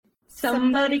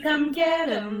Somebody come get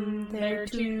 'em. They're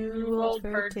too old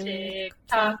for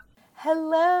TikTok.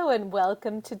 Hello and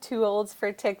welcome to Two Olds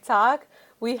for TikTok.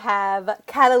 We have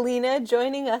Catalina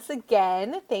joining us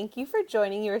again. Thank you for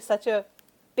joining. You were such a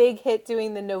big hit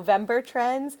doing the November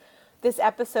trends. This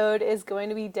episode is going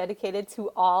to be dedicated to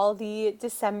all the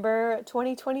December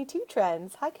 2022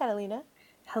 trends. Hi, Catalina.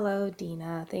 Hello,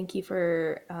 Dina. Thank you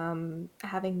for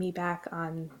having me back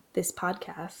on this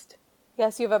podcast.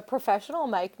 Yes, you have a professional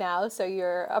mic now, so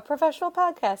you're a professional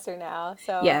podcaster now.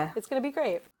 So Yeah, it's going to be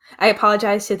great. I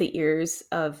apologize to the ears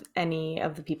of any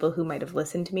of the people who might have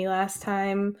listened to me last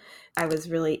time. I was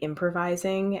really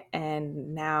improvising,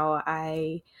 and now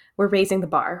we're raising the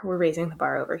bar. We're raising the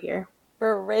bar over here.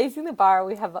 We're raising the bar.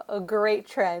 We have a great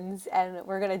trends, and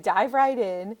we're going to dive right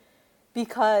in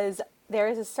because there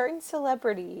is a certain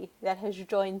celebrity that has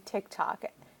joined TikTok.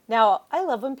 Now, I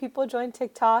love when people join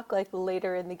TikTok like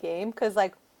later in the game because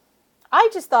like I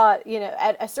just thought,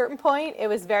 at a certain point it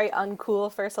was very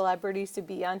uncool for celebrities to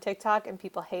be on TikTok and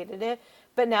people hated it.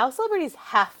 But now celebrities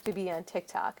have to be on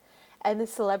TikTok. And the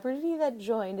celebrity that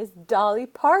joined is Dolly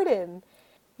Parton.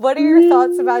 What are your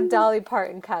thoughts about Whee! Dolly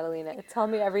Parton, Catalina? Tell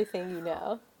me everything you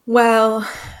know. Well,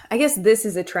 I guess this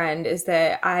is a trend, is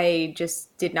that I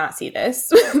just did not see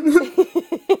this.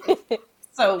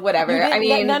 So You whatever. I didn't.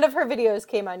 mean, None of her videos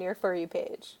came on your For You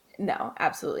page. no,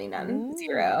 absolutely none.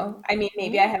 Zero. Mm. I mean,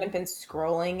 maybe I haven't Mm. been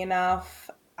scrolling enough.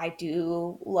 I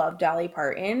do love Dolly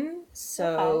Parton,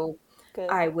 Okay. so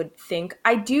Good. I would think.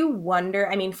 I do wonder.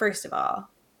 I mean, first of all,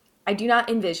 I do not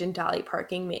envision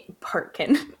Parking.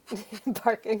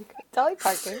 Dolly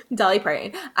Parking. Dolly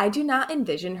Parton. I do not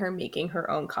envision her making her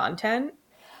own content.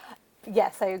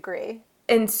 Yes, I agree.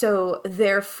 And so,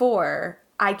 therefore,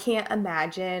 I can't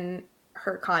imagine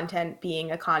her content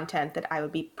being a content that I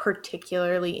would be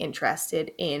particularly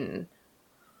interested in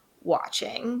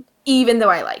watching, even though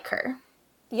I like her.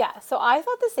 Yeah, so I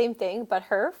thought the same thing, but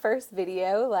her first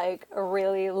video like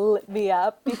really lit me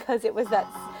up because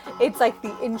it's like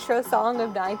the intro song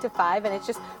of 9 to 5 and it's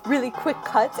just really quick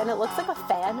cuts and it looks like a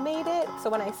fan made it. So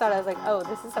when I saw it, I was like, oh,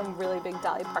 this is some really big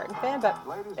Dolly Parton fan, but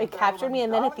it captured me.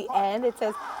 And then at the end, it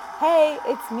says, hey,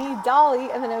 it's me,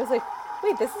 Dolly. And then I was like,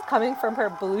 wait, this is coming from her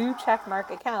blue check mark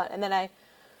account. And then I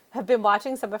have been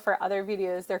watching some of her other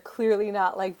videos. They're clearly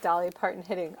not like Dolly Parton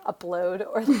hitting upload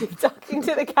or like talking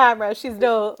to the camera. She's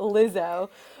no Lizzo.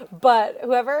 But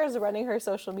whoever is running her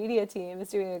social media team is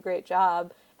doing a great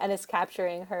job and is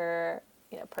capturing her,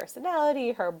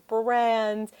 personality, her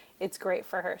brand. It's great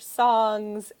for her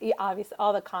songs. Obviously,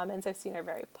 all the comments I've seen are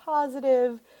very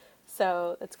positive.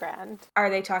 So that's grand. Are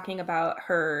they talking about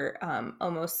her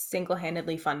almost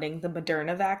single-handedly funding the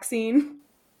Moderna vaccine?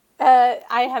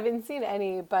 I haven't seen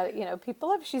any, but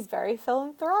people have. She's very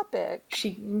philanthropic.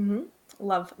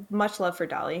 Much love for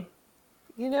Dolly.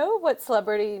 You know what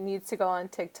celebrity needs to go on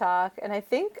TikTok? And I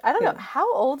don't know, Who?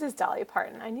 how old is Dolly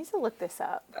Parton? I need to look this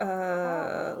up.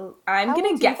 I'm How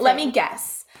gonna old do you get. Let me think?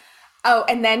 guess. Oh,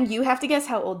 and then you have to guess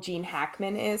how old Gene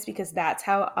Hackman is, because that's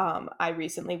how I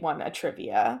recently won a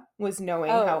trivia, was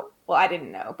knowing how. Oh, Well, I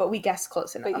didn't know, but we guessed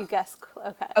close but you enough. guessed.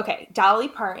 Okay. Okay, Dolly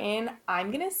Parton.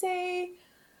 I'm gonna say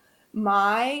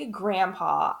my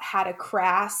grandpa had a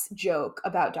crass joke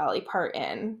about Dolly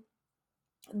Parton.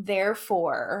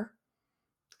 Therefore,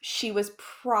 she was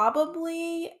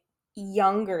probably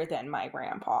younger than my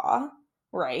grandpa,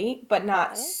 right? But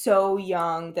not Okay. so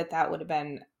young that that would have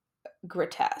been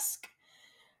grotesque.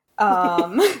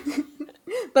 Um,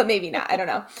 but maybe not. I don't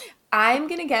know. I'm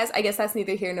gonna guess. I guess that's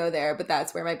neither here nor there, but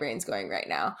that's where my brain's going right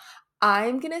now.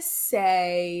 I'm gonna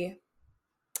say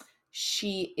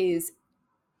she is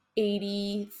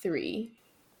 83.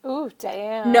 Ooh,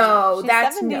 damn. No, She's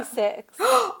that's no.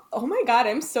 76. Oh my God,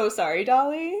 I'm so sorry,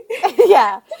 Dolly.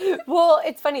 Yeah. Well,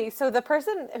 it's funny. So the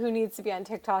person who needs to be on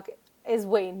TikTok is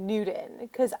Wayne Newton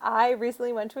because I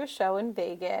recently went to a show in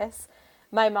Vegas.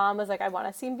 My mom was like, I want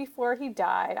to see him before he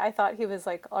died. I thought he was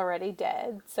like already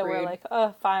dead. So we're Rude. like,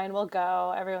 oh, fine, we'll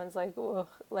go. Everyone's like, ugh,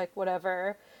 like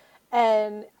whatever.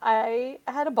 And I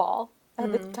had a ball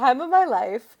at the Mm, time of my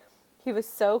life. He was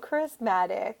so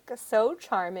charismatic, so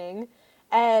charming.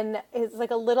 And it's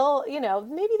like a little,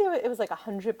 maybe it was like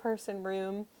 100-person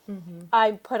room. hmm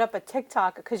I put up a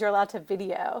TikTok because you're allowed to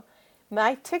video.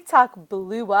 My TikTok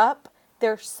blew up.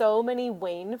 There's so many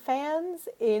Wayne fans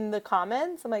in the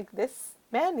comments. I'm like, this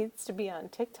man needs to be on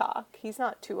TikTok. He's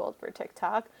not too old for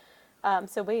TikTok.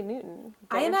 So Wayne Newton,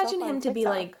 I get yourself imagine on him to be TikTok.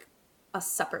 like a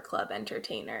supper club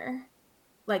entertainer.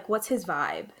 Like, what's his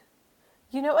vibe?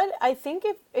 You know what? I think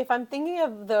if I'm thinking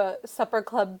of the supper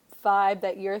club vibe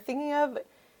that you're thinking of,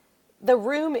 the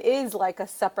room is like a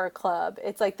supper club.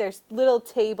 It's like there's little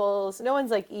tables. No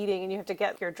one's like eating and you have to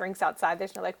get your drinks outside.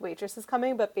 There's no like waitresses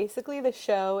coming, but basically the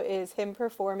show is him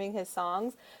performing his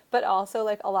songs, but also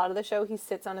like a lot of the show he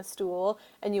sits on a stool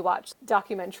and you watch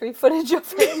documentary footage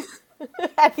of him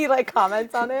and he like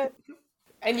comments on it.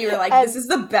 And you were like, And this is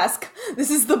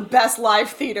the best live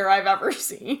theater I've ever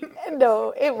seen.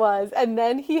 no, it was. And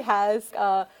then he has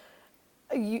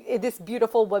this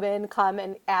beautiful woman come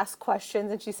and ask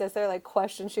questions, and she says they're like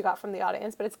questions she got from the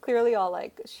audience, but it's clearly all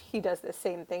like he does the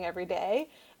same thing every day.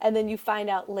 And then you find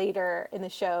out later in the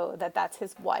show that that's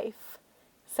his wife.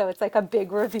 So it's like a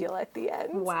big reveal at the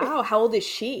end. Wow, how old is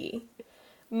she?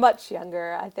 Much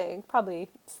younger, I think, probably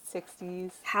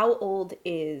 60s. How old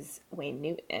is Wayne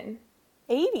Newton?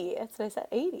 80. That's what I said,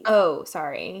 80. Oh,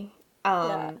 sorry.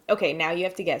 Yeah. Okay, now you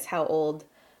have to guess how old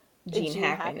Gene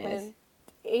Hackman is.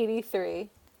 83.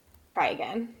 Try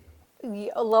again.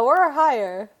 Lower or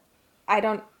higher? I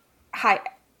don't.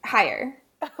 Higher.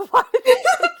 Why did it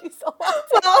take you so long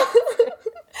to Well,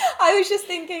 I was just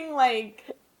thinking, like,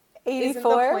 isn't the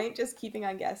 84? point just keeping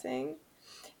on guessing?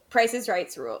 Price is Right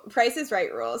rule. Price is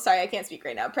Right rules. Sorry, I can't speak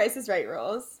right now. Price is Right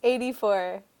rules.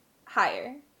 84.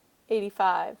 Higher.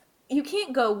 85. You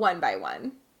can't go one by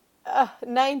one.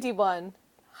 91.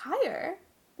 Higher.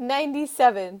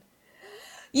 97.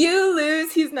 You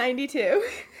lose. He's 92.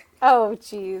 Oh,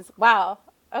 jeez. Wow.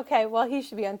 Okay, well, he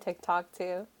should be on TikTok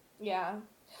too. Yeah.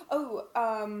 Oh,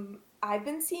 I've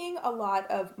been seeing a lot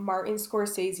of Martin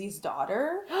Scorsese's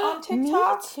daughter on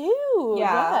TikTok. Me too.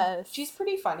 Yeah. Yes. She's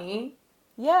pretty funny.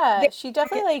 Yeah, she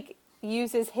definitely like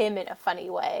uses him in a funny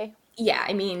way. Yeah,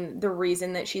 I mean, the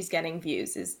reason that she's getting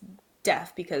views is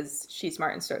deaf because she's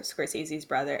Martin Scorsese's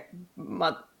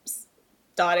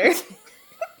daughter.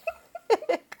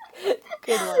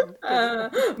 Good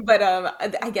one. But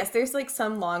I guess there's like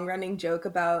some long running joke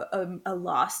about a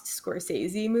lost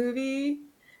Scorsese movie,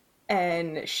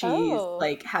 and she's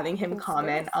like having him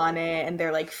comment on it, and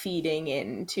they're like feeding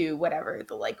into whatever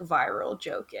the like viral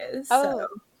joke is. So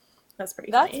that's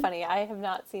pretty funny. That's funny. I have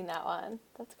not seen that one.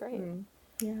 That's great.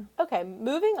 Yeah. Okay,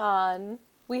 moving on.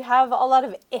 We have a lot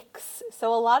of icks.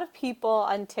 So a lot of people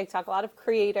on TikTok, a lot of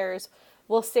creators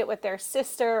will sit with their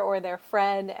sister or their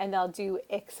friend and they'll do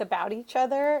icks about each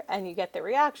other and you get the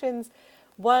reactions.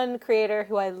 One creator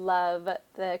who I love,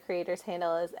 the creator's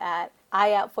handle is at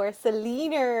Eye Out for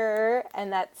Seliner,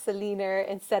 and that's Seliner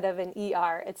instead of an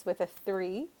ER, it's with a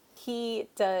 3. He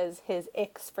does his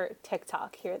icks for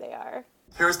TikTok. Here they are.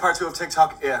 Here's part 2 of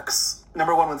TikTok icks.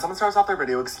 Number 1, when someone starts off their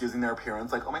video excusing their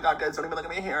appearance, like, oh my god, guys, don't even look at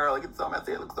my hair, like, it's so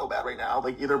messy, it looks so bad right now.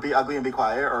 Like, either be ugly and be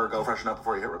quiet, or go freshen up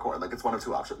before you hit record. Like, it's one of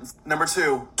 2 options. Number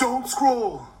 2, don't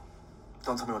scroll.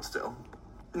 Don't tell me what to do.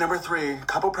 Number 3,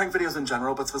 couple prank videos in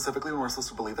general, but specifically when we're supposed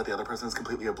to believe that the other person is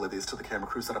completely oblivious to the camera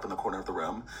crew set up in the corner of the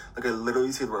room. Like, I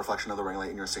literally see the reflection of the ring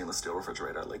light in your stainless steel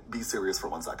refrigerator. Like, be serious for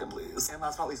 1 second, please. And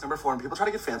last but not least, number 4, when people try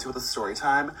to get fancy with a story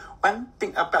time, one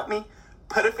thing about me,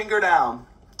 put a finger down.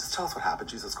 Just tell us what happened,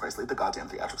 Jesus Christ. Leave the goddamn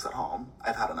theatrics at home.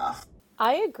 I've had enough.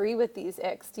 I agree with these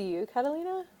icks. Do you,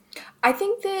 Catalina? I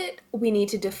think that we need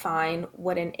to define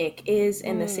what an ick is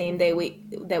in the same day we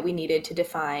needed to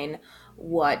define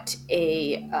what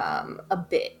a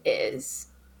bit is.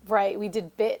 Right, we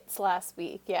did bits last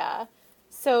week, yeah.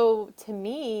 So to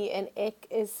me, an ick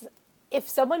is if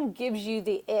someone gives you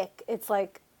the ick, it's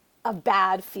like a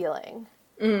bad feeling.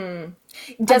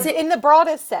 Does it in the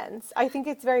broadest sense? I think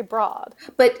it's very broad.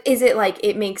 But is it like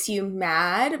it makes you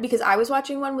mad? Because I was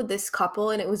watching one with this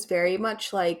couple and it was very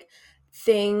much like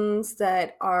things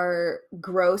that are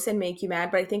gross and make you mad.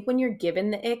 But I think when you're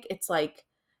given the ick, it's like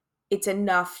it's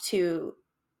enough to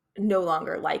no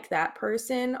longer like that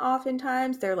person.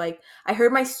 Oftentimes they're like, I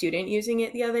heard my student using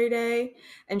it the other day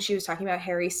and she was talking about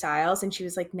Harry Styles and she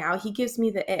was like, now he gives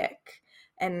me the ick.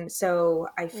 And so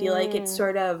I feel like it's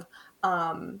sort of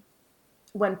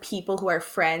when people who are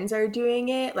friends are doing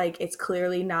it, like it's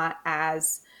clearly not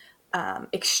as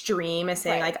extreme as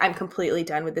saying like I'm completely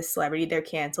done with this celebrity, they're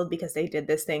canceled because they did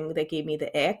this thing that gave me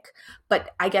the ick.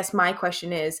 But I guess my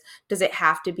question is, does it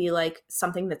have to be like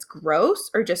something that's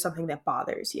gross or just something that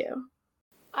bothers you?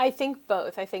 I think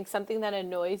both. I think something that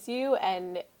annoys you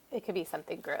and it could be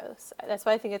something gross. That's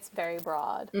why I think it's very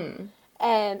broad.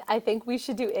 And I think we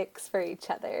should do icks for each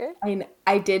other.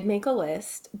 I did make a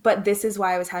list, but this is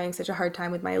why I was having such a hard time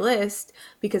with my list,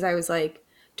 because I was like,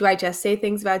 do I just say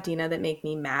things about Dina that make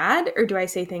me mad, or do I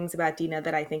say things about Dina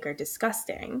that I think are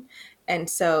disgusting? And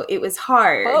so it was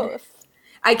hard. Both.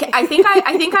 I think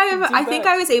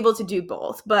I was able to do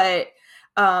both, but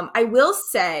I will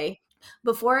say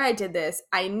before I did this,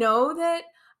 I know that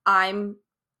I'm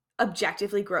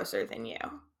objectively grosser than you.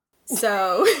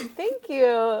 So Thank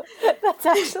you. That's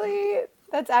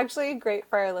actually great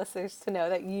for our listeners to know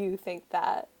that you think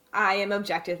that. I am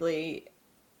objectively,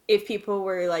 if people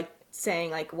were like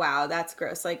saying like, wow, that's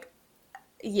gross, like,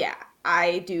 yeah,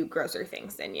 I do grosser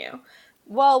things than you.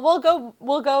 Well, we'll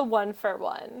go one for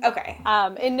one. Okay.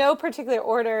 In no particular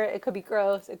order. It could be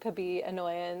gross, it could be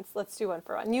annoyance. Let's do one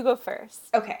for one. You go first.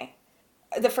 Okay.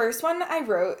 The first one I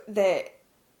wrote that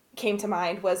came to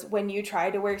mind was when you try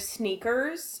to wear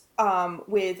sneakers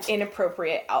with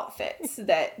inappropriate outfits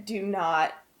that do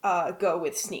not go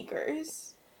with sneakers.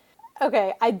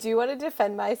 Okay, I do want to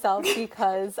defend myself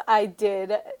because I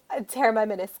did tear my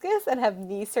meniscus and have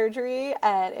knee surgery,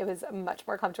 and it was much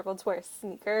more comfortable to wear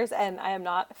sneakers, and I am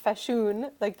not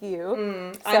fashion like you.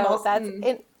 I'm So also-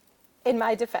 that's in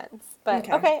my defense. But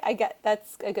Okay. okay, I get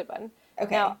that's a good one.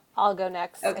 Okay. Now I'll go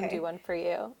next Okay. and do one for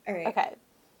you. All right. Okay.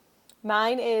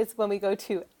 Mine is when we go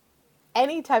to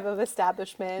any type of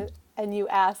establishment and you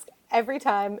ask every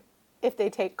time if they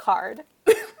take card.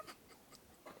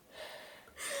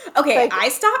 Okay, Like- I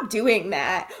stopped doing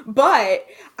that, but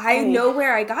I know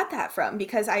where I got that from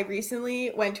because I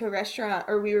recently went to a restaurant,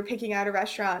 or we were picking out a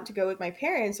restaurant to go with my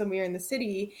parents when we were in the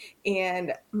city,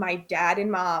 and my dad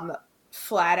and mom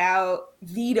flat out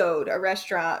vetoed a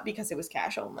restaurant because it was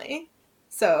cash only.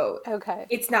 So Okay.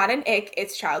 it's not an ick,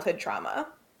 it's childhood trauma.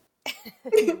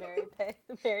 Mary Kay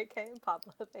and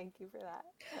Pablo, thank you for that.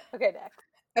 Okay, next.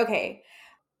 Okay,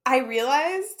 I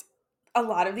realized a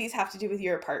lot of these have to do with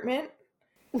your apartment.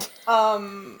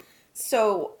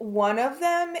 So one of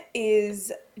them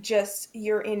is just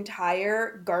your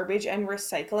entire garbage and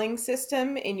recycling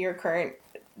system in your current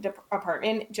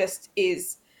apartment just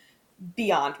is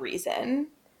beyond reason.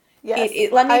 Yes,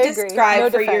 Let me I agree. describe No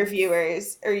for your defense.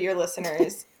 viewers or your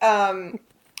listeners.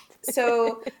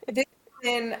 So this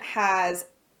woman has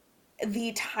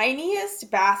the tiniest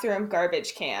bathroom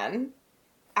garbage can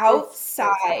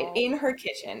outside small. in her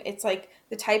kitchen. It's like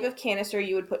the type of canister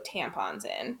you would put tampons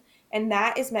in. And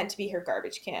that is meant to be her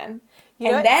garbage can.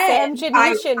 You know And what? Sam then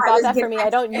Janushin I bought was that for me. I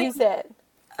don't getting- use it.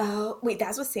 Oh, wait,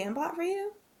 that's what Sam bought for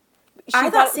you? She I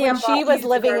thought bought it Sam when bought she you was the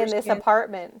living in garbage this can.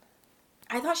 apartment.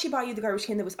 I thought she bought you the garbage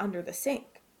can that was under the sink.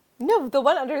 No, the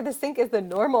one under the sink is the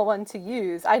normal one to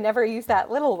use. I never use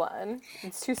that little one.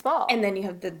 It's too small. And then you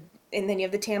have the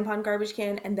tampon garbage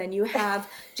can, and then you have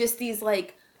just these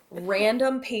like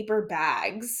random paper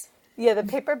bags. Yeah, the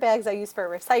paper bags I use for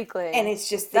recycling. And it's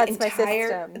just That's my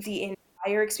system. the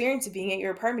entire experience of being at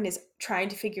your apartment is trying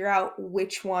to figure out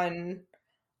which one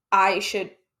I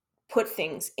should put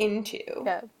things into.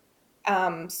 Yeah.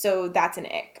 So that's an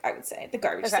ick, I would say, the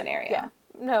garbage Okay, scenario. yeah.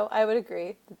 No, I would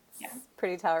agree. It's Yeah.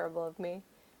 pretty tolerable of me.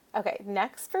 Okay,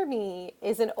 next for me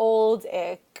is an old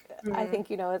ick. I think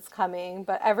you know it's coming,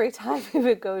 but every time we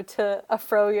would go to a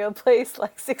froyo place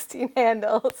like 16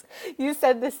 Handles, you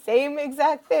said the same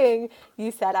exact thing.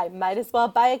 You said I might as well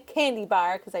buy a candy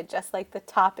bar because I just like the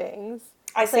toppings.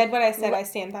 I said what I said, I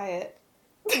stand by it.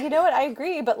 You know what? I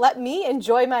agree, but let me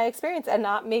enjoy my experience and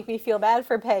not make me feel bad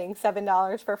for paying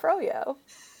 $7 for froyo.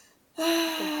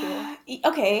 Thank you.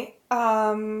 Okay.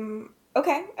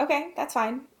 Okay, that's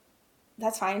fine.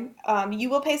 That's fine. You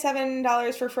will pay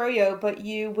 $7 for froyo, but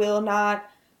you will not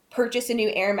purchase a new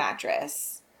air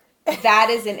mattress. That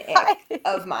is an ick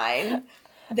of mine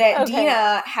that Okay.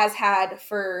 Dina has had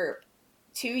for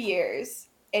 2 years,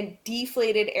 a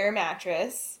deflated air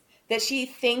mattress that she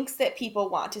thinks that people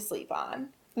want to sleep on.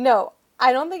 No,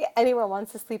 I don't think anyone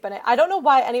wants to sleep in it. I don't know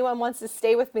why anyone wants to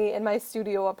stay with me in my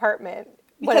studio apartment.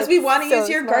 when Because we it's want to so use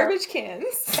your small. garbage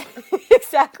cans.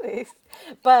 Exactly.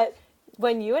 But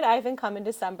when you and Ivan come in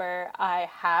December, I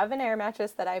have an air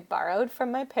mattress that I borrowed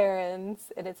from my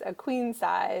parents, and it's a queen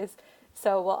size.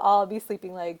 So we'll all be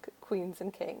sleeping like queens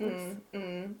and kings.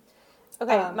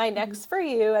 Okay, my next for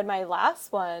you and my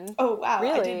last one. Oh, wow. I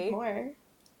Really? did more.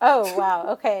 Oh, wow.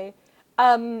 Okay.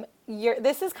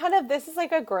 This is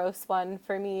like a gross one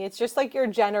for me. It's just like your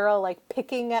general like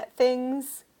picking at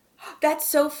things. That's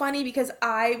so funny because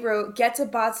I wrote gets a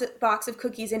box of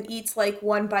cookies and eats like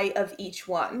one bite of each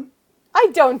one. I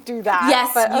don't do that.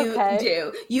 Yes, but you okay.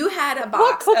 do. You had a What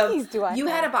box cookies of do I you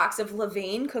had a have? box of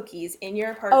Levain cookies in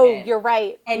your Oh, apartment. you're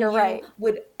right. And You're you right.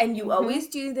 you always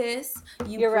do this.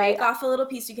 You You're break right. off a little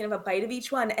piece, you can have a bite of each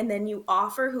one, and then you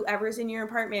offer whoever's in your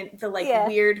apartment the like Yeah.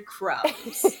 weird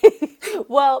crumbs.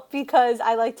 Well, because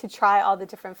I like to try all the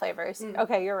different flavors. Mm.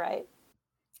 Okay, you're right.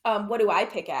 What do I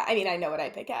pick at? I mean, I know what I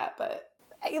pick at, but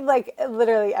Like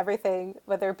literally everything,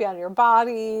 whether it be on your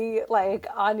body, like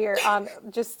on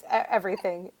just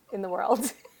everything in the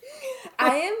world.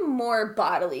 I am more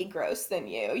bodily gross than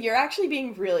you. You're actually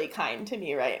being really kind to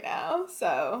me right now,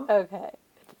 so. Okay.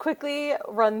 quickly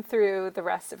run through the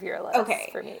rest of your list Okay.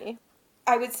 for me.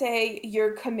 I would say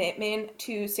your commitment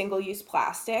to single-use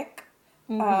plastic.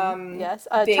 Yes.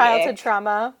 Big Childhood ick.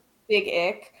 trauma. Big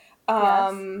ick.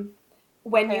 Yes.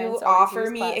 When you Parents always offer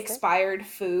use me plastic. expired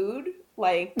food,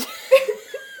 like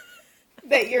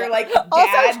that your like Also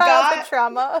dad childhood got.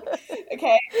 trauma.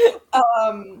 Okay.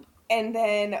 And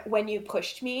then when you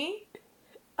pushed me,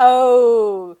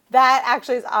 Oh, that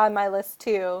actually is on my list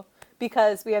too,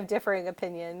 because we have differing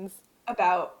opinions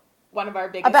about one of our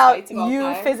biggest about fights of all you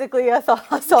time. physically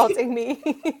assaulting me.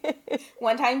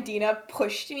 One time Dina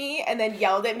pushed me and then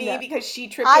yelled at me No. because she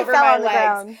tripped I over fell my on the legs.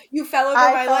 ground. You fell over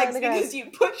I my fell on legs the ground. because you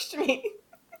pushed me.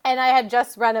 And I had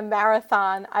just run a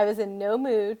marathon. I was in no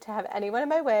mood to have anyone in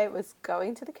my way. Was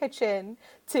going to the kitchen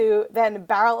to then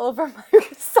barrel over my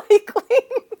recycling.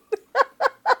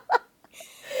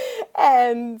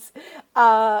 And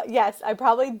yes, I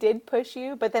probably did push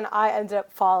you, but then I ended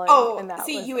up falling. Oh, and that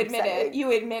see, was you admit it. upsetting.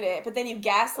 You admit it, but then you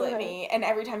gaslit Okay. me, and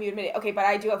every time you admit it, okay, but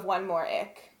I do have one more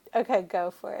ick. Okay, go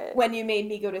for it. When you made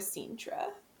me go to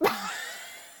Sintra.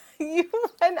 You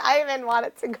and I even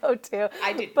wanted to go to.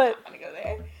 I did But not want to go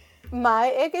there.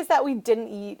 my ick is that we didn't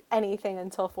eat anything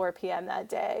until 4 p.m. that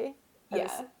day. I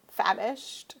was Yeah.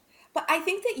 famished. But I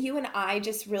think that you and I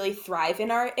just really thrive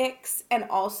in our icks, and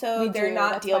also We they're do.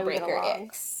 not That's deal why we get breaker along.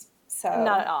 icks. So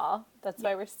Not at all. That's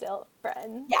why we're still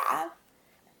friends. Yeah.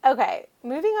 Okay,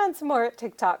 moving on to more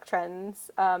TikTok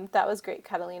trends. That was great,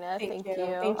 Catalina. Thank Thank you.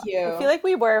 you. Thank you. I feel like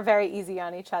we were very easy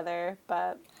on each other,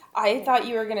 but I thought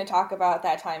you were going to talk about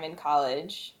that time in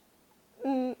college.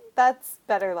 that's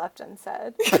better left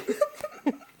unsaid.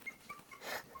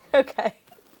 Okay.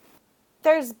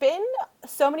 There's been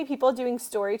so many people doing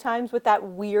story times with that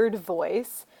weird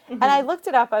voice. And I looked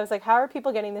it up. I was like, how are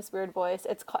people getting this weird voice?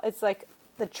 It's like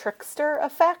the trickster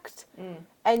effect.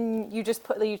 And you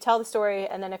tell the story,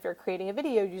 and then if you're creating a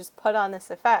video, you just put on this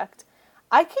effect.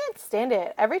 I can't stand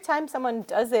it. Every time someone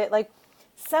does it, like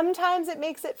sometimes it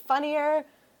makes it funnier,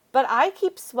 but I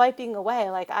keep swiping away.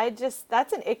 Like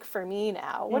that's an ick for me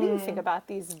now. What do you think about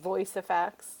these voice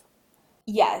effects?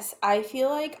 Yes, I feel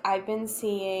like I've been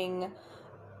seeing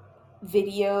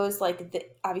videos like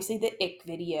obviously the ick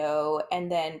video,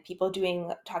 and then people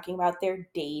talking about their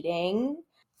dating.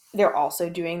 They're also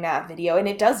doing that video, and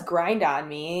it does grind on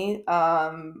me.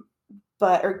 Grind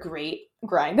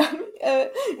on me.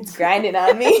 It's grinding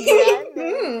on me.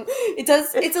 Grinding. It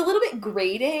does. It's a little bit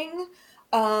grating.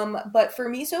 But for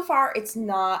me so far, it's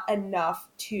not enough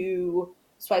to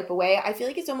swipe away. I feel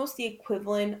like it's almost the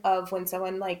equivalent of when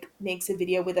someone like makes a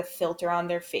video with a filter on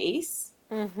their face.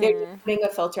 They're just putting a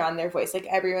filter on their voice, like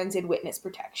everyone's in witness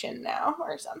protection now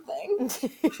or something.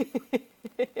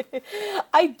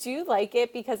 I do like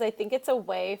it because I think it's a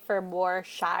way for more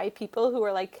shy people who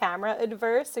are like camera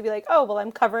adverse to be like, oh, well,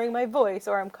 I'm covering my voice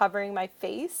or I'm covering my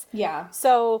face. Yeah.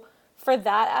 So for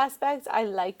that aspect, I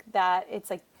like that it's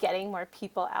like getting more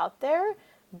people out there,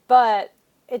 but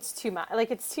it's too much.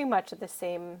 Like it's too much of the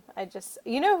same.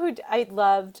 Who I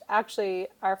loved, actually,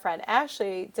 our friend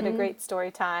Ashley did a great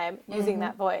story time using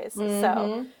that voice.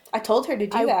 So I told her to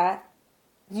do that.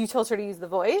 you told her to use the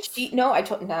voice? No, I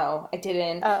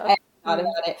didn't. I thought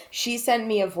about it. She sent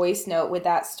me a voice note with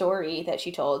that story that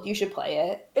she told. You should play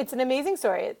it. It's an amazing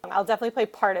story. I'll definitely play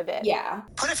part of it. Yeah.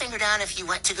 Put a finger down if you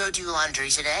went to go do laundry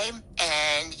today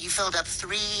and you filled up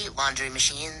 3 laundry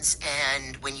machines,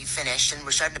 and when you finished and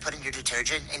were starting to put in your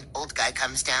detergent, an old guy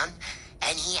comes down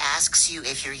and he asks you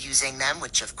if you're using them,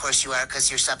 which of course you are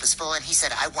because your stuff is full, and he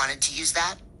said, I wanted to use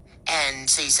that. And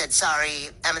so you said, sorry,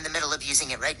 I'm in the middle of using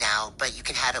it right now, but you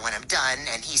can have it when I'm done.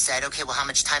 And he said, okay, well, how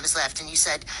much time is left? And you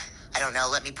said, I don't know,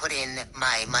 let me put in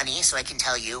my money so I can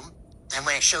tell you. And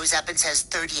when it shows up and says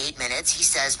 38 minutes, he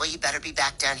says, well, you better be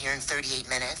back down here in 38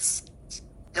 minutes.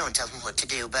 No one tells him what to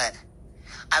do, but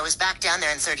I was back down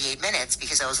there in 38 minutes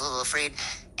because I was a little afraid.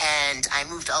 And I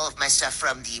moved all of my stuff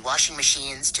from the washing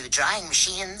machines to the drying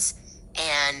machines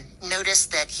and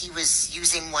noticed that he was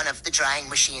using one of the drying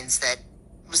machines that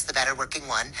was the better working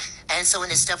one. And so when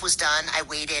his stuff was done, I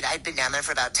waited. I'd been down there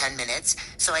for about 10 minutes.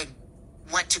 So I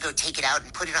went to go take it out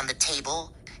and put it on the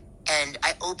table. And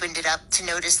I opened it up to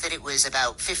notice that it was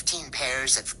about 15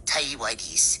 pairs of tidy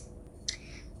whities.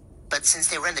 But since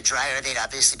they were in the dryer, they'd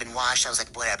obviously been washed. I was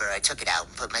like, whatever. I took it out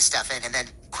and put my stuff in and then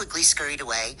quickly scurried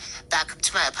away back up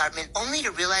to my apartment, only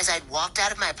to realize I'd walked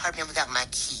out of my apartment without my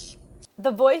key.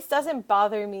 The voice doesn't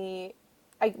bother me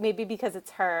maybe because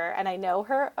it's her and I know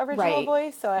her original Right.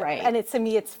 voice, so Right. and it's to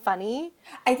me it's funny.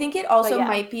 I think it also yeah.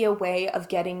 might be a way of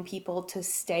getting people to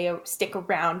stick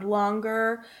around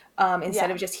longer, instead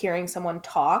Yeah. of just hearing someone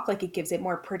talk. Like, it gives it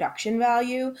more production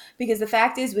value, because the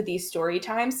fact is, with these story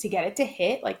times, to get it to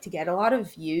hit, like to get a lot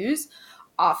of views,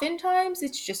 oftentimes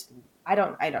it's just, I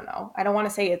don't know. I don't want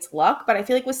to say it's luck, but I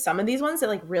feel like with some of these ones that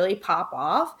like really pop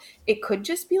off, it could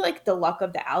just be like the luck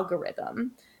of the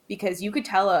algorithm, because you could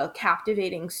tell a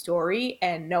captivating story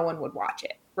and no one would watch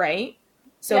it, right?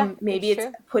 Yeah, So maybe it's it's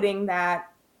true. putting that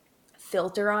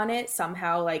filter on it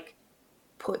somehow, like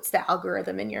puts the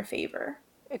algorithm in your favor.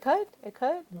 It could. It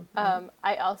could.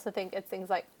 I also think it's things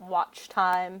like watch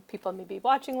time, people maybe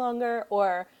watching longer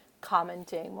or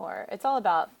commenting more. It's all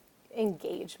about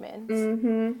engagement.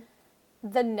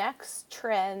 The next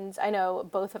trend I know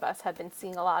both of us have been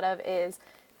seeing a lot of is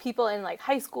people in like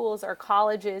high schools or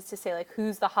colleges to say like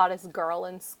who's the hottest girl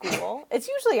in school. It's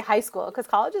usually high school because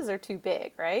colleges are too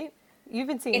big, right? You've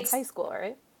been seeing It's high school,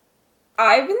 right?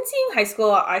 I've been seeing high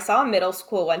school. I saw a middle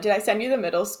school one. Did I send you the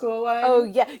middle school Oh one?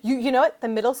 yeah, you know what? The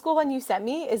middle school one you sent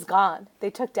me is gone. They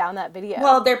took down that video.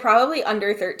 Well, they're probably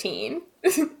under 13.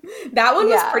 That one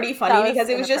was Yeah, pretty that funny was because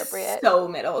it was just inappropriate. so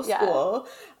middle Yeah. school.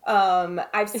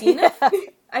 I've seen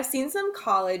I've seen some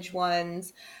college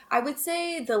ones. I would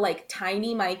say the like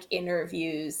Tiny Mike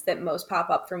interviews that most pop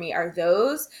up for me are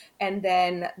those, and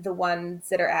then the ones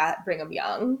that are at Brigham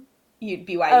Young,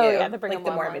 Oh yeah, BYU, the Brigham like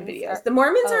the Young Mormon ones videos.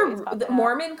 are always The popping up.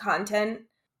 Mormon content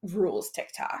rules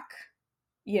TikTok.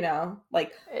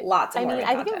 Like lots of I mean, Mormon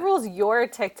I think it content. rules your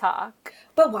TikTok.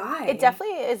 But It why?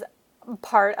 definitely is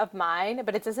part of mine,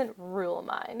 but it doesn't rule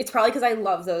mine. It's probably because I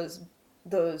love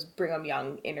those Brigham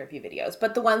Young interview videos.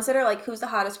 But the ones that are like, who's the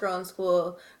hottest girl in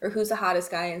school or who's the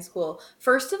hottest guy in school?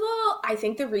 First of all, I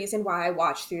think the reason why I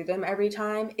watch through them every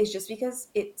time is just because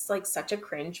it's like such a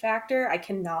cringe factor. I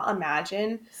cannot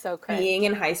imagine So being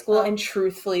in cringe. high school and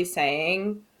truthfully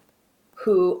saying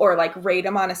who, or like rate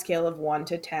them on a scale of 1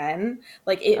 to 10.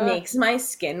 Like, it Ugh, makes my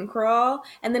skin crawl.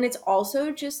 And then it's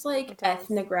also just like it does.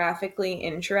 ethnographically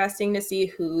interesting to see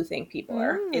who think people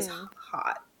Mm.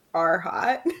 are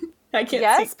hot. I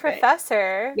can't see Yes, it.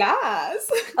 Professor.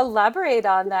 Yes. Elaborate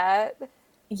on that.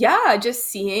 Yeah, just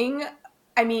seeing,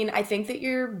 I mean, I think that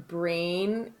your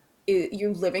brain,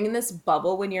 you're living in this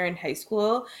bubble when you're in high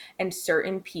school, and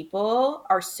certain people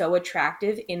are so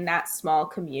attractive in that small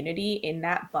community, in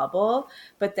that bubble,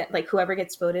 but then like whoever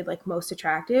gets voted like most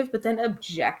attractive, but then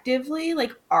objectively,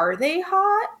 like, are they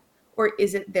hot, or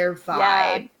is it their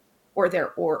Yeah. vibe, or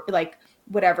their, or like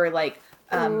whatever, like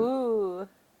Ooh.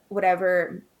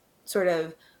 whatever sort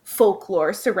of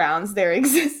folklore surrounds their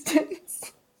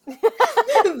existence,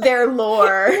 their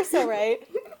lore. You're so right.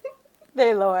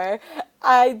 They lore.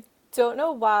 I don't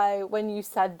know why when you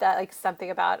said that, like something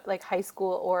about like high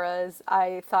school auras,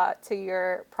 I thought to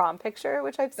your prom picture,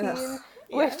 which I've seen, Ugh,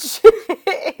 yeah. which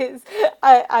is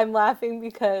I'm laughing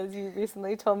because you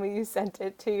recently told me you sent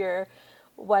it to your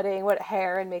wedding, what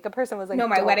hair and makeup person was No, like,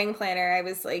 my don't. wedding planner. I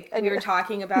was like, And we were you're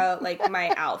talking about like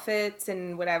my outfits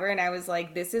and whatever, and I was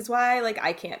like, this is why like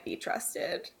I can't be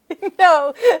trusted.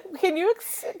 no. Can you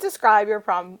describe your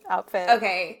prom outfit?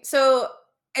 Okay, so,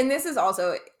 and this is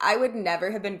also, I would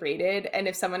never have been rated, and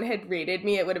if someone had rated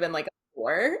me, it would have been like a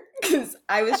 4, because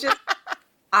I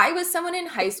was someone in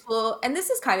high school, and this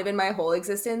is kind of in my whole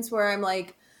existence, where I'm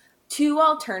like too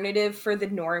alternative for the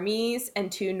normies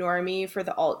and too normie for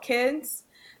the alt kids.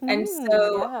 And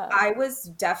so Yeah. I was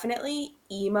definitely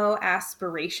emo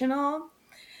aspirational.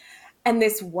 And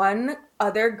this one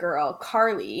other girl,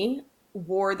 Carly,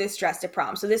 wore this dress to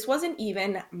prom. So this wasn't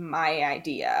even my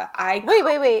idea.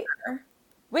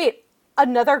 Wait.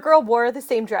 Another girl wore the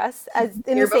same dress as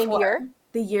in the same year?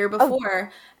 The year Oh,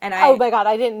 before, and oh my God,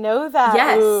 I didn't know that.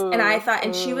 yes, and I Ooh, thought,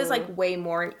 and she was like ooh. way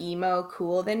more emo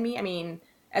cool than me. I mean,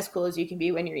 as cool as you can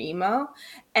be when you're emo.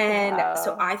 And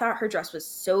so Wow. I thought her dress was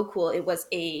so cool. It was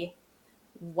a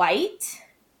white,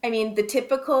 I mean, the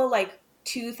typical like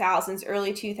 2000s,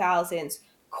 early 2000s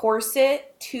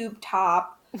corset, tube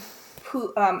top,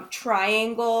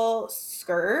 triangle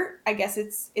skirt. I guess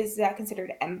is that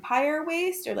considered empire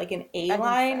waist or like an A I think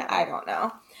line? I so. don't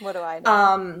know. What do I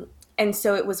know? And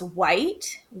so it was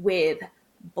white with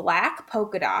black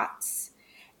polka dots,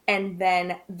 and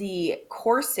then the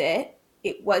corset,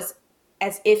 it was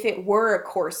as if it were a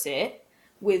corset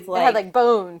with It had like like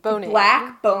boning.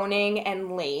 black boning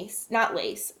and lace, not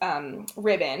lace,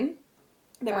 ribbon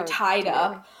that were Oh tied dear.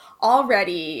 up.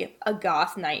 Already a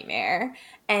goth nightmare.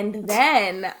 And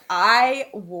then I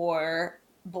wore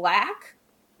black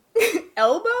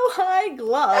elbow high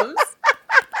gloves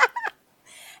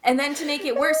And then to make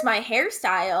it worse, my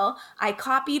hairstyle, I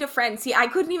copied a friend. See, I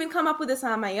couldn't even come up with this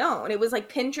on my own. It was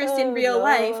like Pinterest in real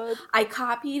life. I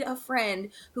copied a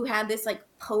friend who had this like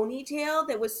ponytail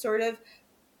that was sort of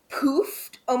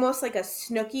poofed, almost like a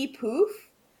Snooki poof.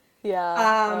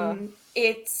 Yeah.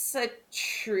 It's a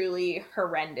truly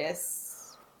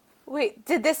horrendous. Wait,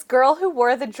 did this girl who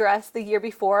wore the dress the year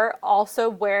before also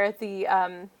wear the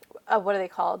what are they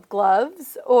called?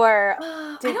 Gloves? Or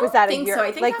was that think a year? so.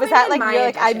 I think like that was might that have like been my you're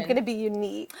like I'm edition. gonna be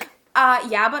unique?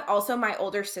 Yeah, but also my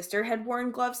older sister had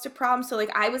worn gloves to prom, so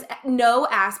like no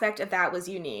aspect of that was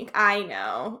unique. I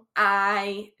know.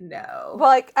 Well,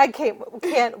 like I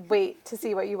can't wait to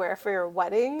see what you wear for your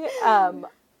wedding.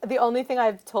 The only thing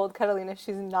I've told Catalina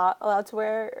she's not allowed to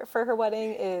wear for her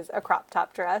wedding is a crop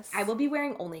top dress. I will be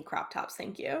wearing only crop tops,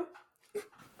 thank you.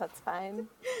 That's fine.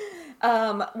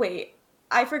 Wait,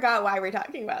 I forgot why we're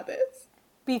talking about this.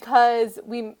 Because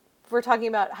we're talking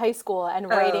about high school and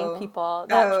rating people,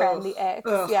 that trend, the X.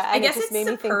 Yeah, and I guess it just it's made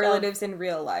me think superlatives in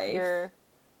real life. You're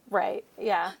right,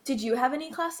 yeah. Did you have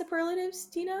any class superlatives,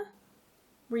 Tina?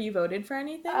 Were you voted for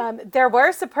anything? There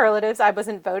were superlatives. I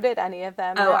wasn't voted any of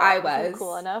them. Oh, No, I wasn't was.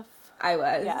 cool enough. I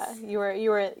was. Yeah, you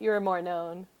were more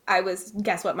known. I was.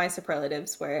 Guess what my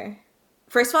superlatives were?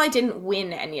 First of all, I didn't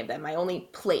win any of them. I only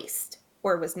placed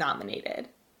or was nominated.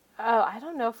 Oh, I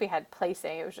don't know if we had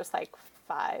placing. It was just like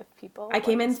 5 people. I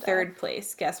came in 3rd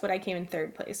place. Guess what I came in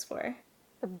 3rd place for?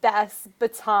 Best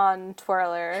baton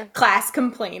twirler. Class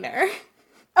complainer.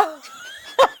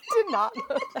 Did not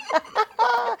know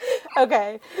that.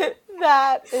 Okay,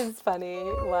 that is funny.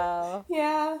 Wow.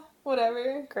 Yeah,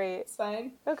 whatever. Great. It's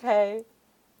fine. Okay.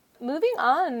 Moving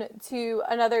on to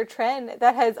another trend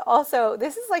that has also,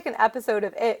 this is like an episode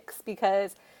of Ix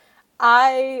because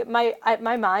my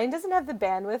mind doesn't have the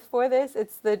bandwidth for this.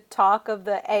 It's the talk of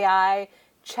the AI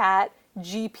chat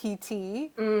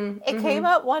GPT. It came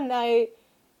up one night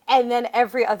and then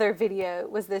every other video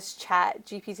was this chat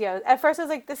GPT. At first I was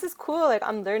like, this is cool. Like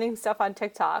I'm learning stuff on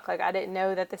TikTok. Like I didn't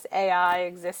know that this AI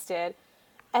existed.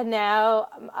 And now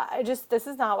this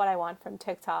is not what I want from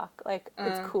TikTok. Like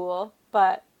it's cool,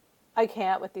 but I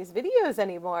can't with these videos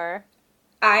anymore.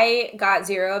 I got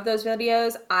 0 of those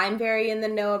videos. I'm very in the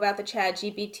know about the chat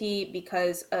GPT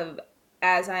because of,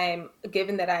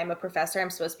 given that I'm a professor, I'm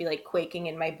supposed to be like quaking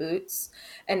in my boots.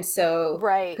 And so,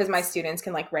 right, because my students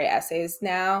can like write essays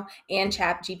now, and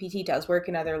chat GPT does work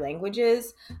in other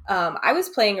languages. I was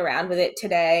playing around with it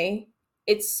today.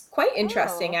 It's quite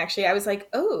interesting, actually. I was like,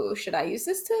 oh, should I use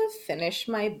this to finish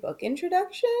my book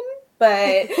introduction?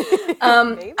 But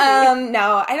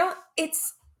no, I don't.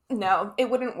 No, it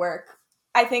wouldn't work.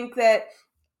 I think that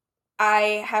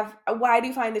why do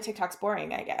you find the TikToks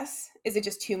boring, I guess? Is it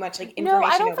just too much like information No,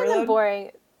 I don't overload? find them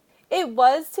boring. It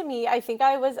was to me. I think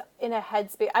I was in a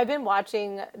headspace. I've been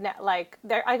watching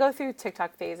I go through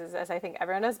TikTok phases, as I think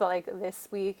everyone does, but like this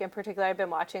week in particular, I've been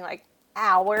watching like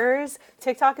hours.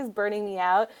 TikTok is burning me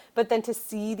out. But then to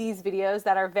see these videos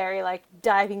that are very like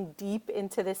diving deep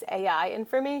into this AI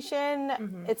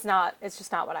information, it's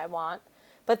just not what I want.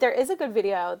 But there is a good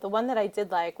video. The one that I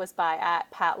did like was by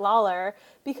 @Pat Lawler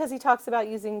because he talks about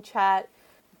using chat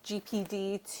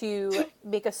GPT to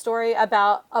make a story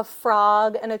about a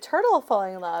frog and a turtle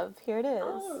falling in love. Here it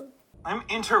is. I'm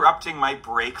interrupting my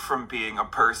break from being a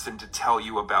person to tell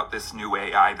you about this new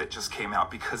AI that just came out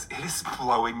because it is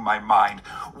blowing my mind.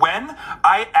 When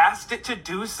I asked it to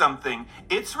do something,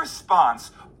 its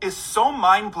response is so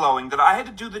mind-blowing that I had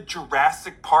to do the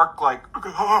Jurassic Park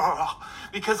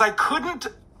because I couldn't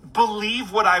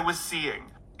believe what I was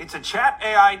seeing. It's a chat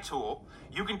AI tool.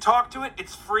 You can talk to it.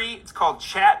 It's free. It's called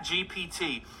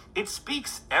ChatGPT. It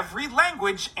speaks every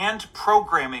language and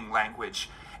programming language.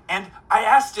 And I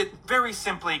asked it very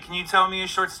simply, can you tell me a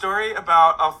short story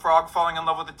about a frog falling in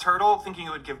love with a turtle, thinking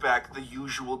it would give back the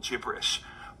usual gibberish.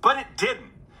 But it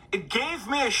didn't. It gave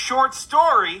me a short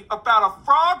story about a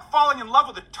frog falling in love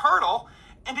with a turtle,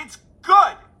 and it's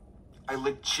good. I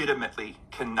legitimately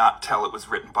cannot tell it was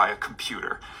written by a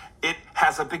computer. It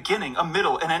has a beginning, a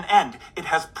middle, and an end. It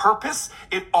has purpose.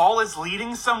 It all is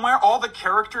leading somewhere. All the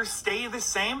characters stay the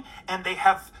same, and they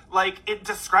have, it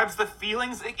describes the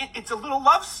feelings. It's a little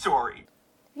love story.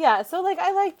 Yeah, so,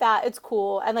 I like that. It's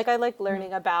cool. And, I like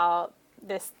learning about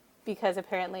this because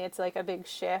apparently it's, a big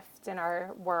shift in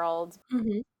our world.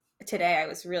 Mm-hmm. Today I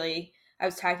was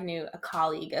talking to a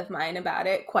colleague of mine about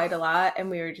it quite a lot, and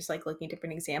we were just looking at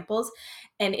different examples.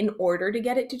 And in order to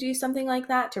get it to do something like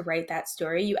that, to write that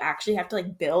story, you actually have to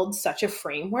build such a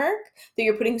framework that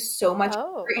you're putting so much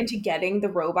effort into getting the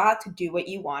robot to do what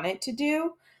you want it to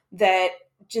do that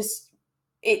just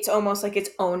it's almost like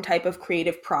its own type of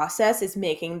creative process is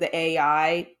making the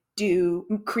AI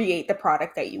create the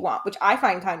product that you want, which I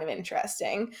find kind of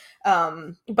interesting,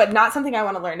 but not something I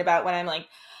want to learn about when I'm like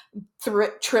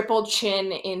triple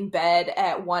chin in bed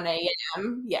at 1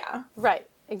 a.m. Yeah. Right,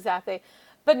 exactly.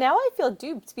 But now I feel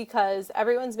duped because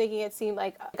everyone's making it seem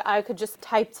like I could just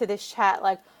type to this chat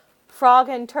like frog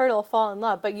and turtle fall in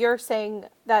love, but you're saying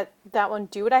that that won't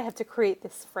do it. I have to create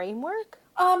this framework?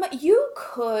 You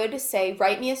could say,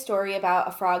 write me a story about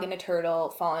a frog and a turtle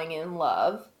falling in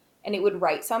love, and it would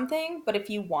write something, but if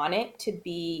you want it to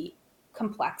be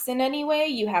complex in any way,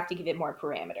 you have to give it more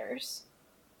parameters.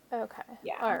 Okay.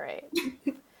 Yeah. All right.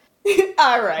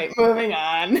 All right, moving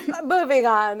on. Moving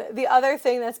on. The other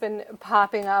thing that's been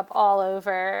popping up all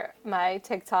over my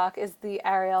TikTok is the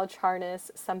Ariel Charnas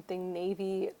something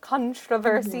Navy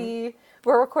controversy.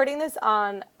 We're recording this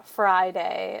on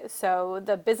Friday, so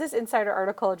the Business Insider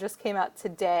article just came out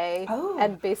today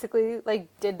and basically like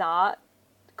did not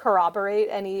corroborate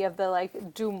any of the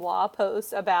like Dumois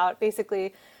posts about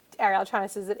basically Ariel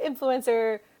Charnas is an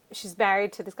influencer. She's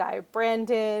married to this guy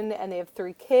Brandon, and they have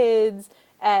 3 kids.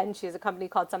 And she has a company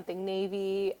called Something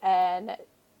Navy, and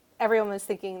everyone was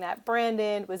thinking that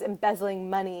Brandon was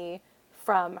embezzling money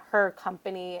from her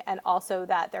company, and also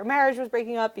that their marriage was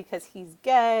breaking up because he's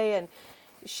gay, and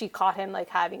she caught him like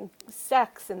having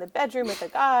sex in the bedroom with a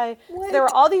guy. So there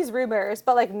were all these rumors,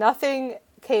 but like nothing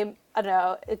came. I don't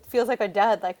know. It feels like a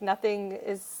dead. Like nothing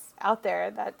is out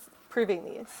there that's proving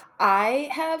these. I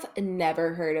have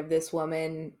never heard of this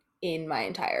woman in my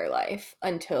entire life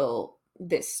until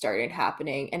this started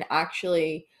happening. And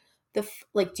actually, do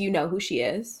you know who she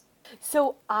is?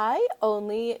 So I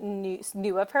only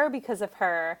knew of her because of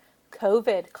her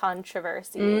COVID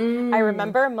controversy. I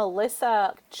remember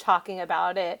Melissa talking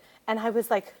about it, and I was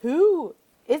like, who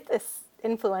is this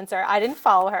influencer? I didn't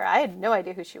follow her. I had no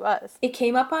idea who she was. It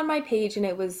came up on my page, and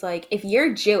it was like, if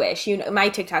you're Jewish, you know, my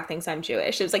TikTok thinks I'm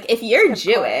Jewish. It was like, if you're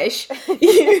Jewish, and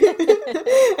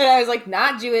I was like,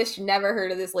 not Jewish, never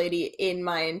heard of this lady in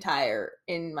my entire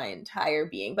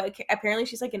being. But apparently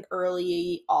she's like an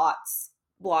early aughts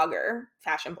blogger,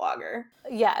 fashion blogger.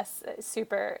 Yes,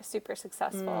 super, super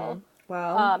successful.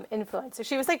 Wow. Influencer.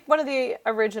 She was like one of the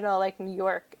original like New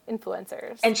York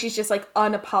influencers. And she's just like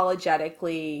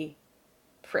unapologetically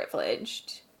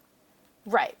privileged.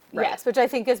 Right. Yes, which I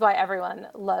think is why everyone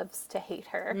loves to hate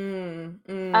her.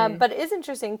 But it is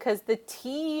interesting because the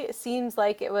tea seems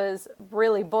like it was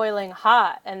really boiling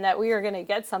hot and that we were going to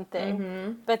get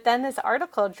something. But then this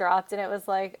article dropped and it was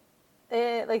like,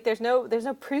 there's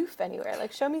no proof anywhere.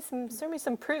 Like, show me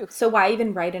some proof. So why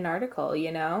even write an article,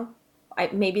 you know?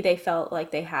 Maybe they felt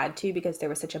like they had to because there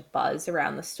was such a buzz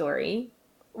around the story.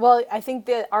 Well, I think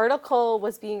the article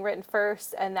was being written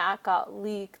first and that got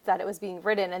leaked that it was being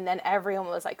written, and then everyone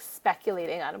was like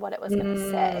speculating on what it was going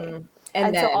to say.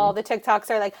 And then, so all the TikToks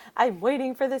are like, I'm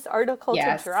waiting for this article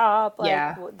to drop.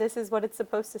 Like, this is what it's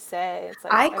supposed to say. It's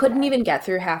like, I couldn't even get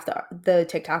through half the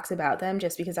TikToks about them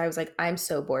just because I was like, I'm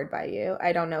so bored by you.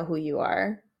 I don't know who you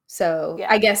are. So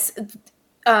I guess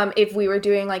if we were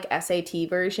doing like SAT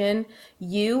version,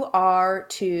 you are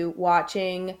to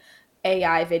watching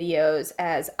AI videos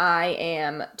as I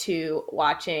am to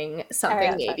watching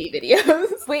Something Navy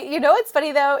videos. Wait, you know what's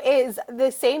funny though is the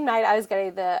same night I was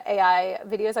getting the AI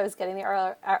videos, I was getting the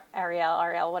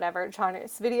Ariel, whatever,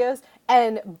 Charnas videos,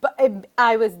 and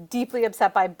I was deeply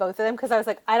upset by both of them because I was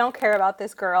like, I don't care about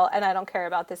this girl and I don't care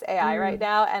about this AI right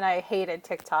now, and I hated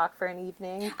TikTok for an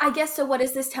evening. I guess so. What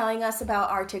is this telling us about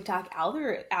our TikTok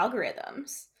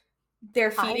algorithms?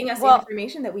 They're feeding us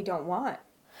information that we don't want.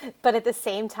 But at the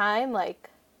same time, like,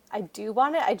 I do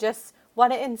want it. I just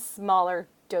want it in smaller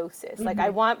doses. Like, I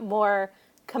want more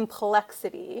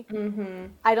complexity.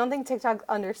 I don't think TikTok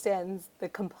understands the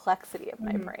complexity of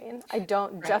my brain. I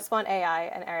don't just want AI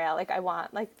and Ariel. Like, I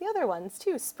want, like, the other ones,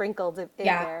 too, sprinkled in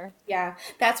there. Yeah.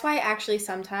 That's why, actually,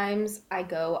 sometimes I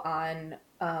go on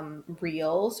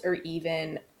Reels or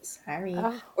even...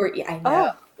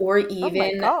 or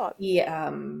even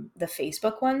the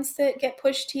Facebook ones that get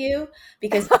pushed to you,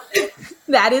 because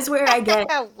that is where I get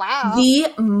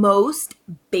the most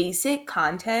basic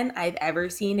content I've ever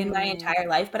seen in my entire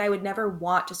life. But I would never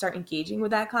want to start engaging with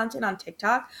that content on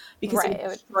TikTok because it would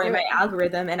destroy my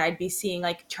algorithm, and I'd be seeing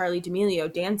like Charli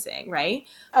D'Amelio dancing, right?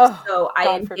 So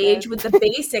I engage with the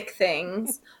basic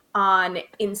things on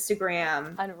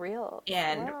Instagram, Unreal,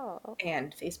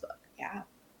 and Facebook. Yeah.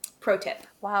 Pro tip.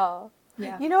 Wow.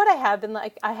 Yeah. You know what I have been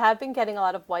like? I have been getting a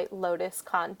lot of White Lotus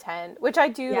content, which I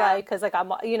do like because like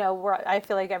I'm, I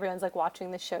feel like everyone's like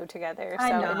watching the show together, so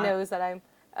it knows that I'm.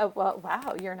 Oh well,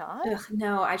 wow, you're not? Ugh,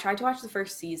 no, I tried to watch the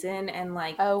first season and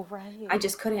like. Oh right. I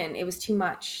just couldn't. It was too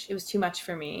much. It was too much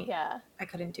for me. Yeah. I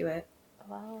couldn't do it.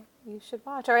 Well, you should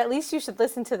watch, or at least you should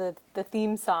listen to the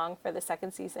theme song for the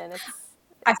second season.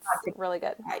 I It's thought really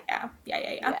good. yeah.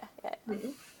 Yeah, yeah.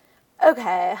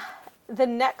 Okay. The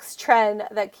next trend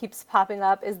that keeps popping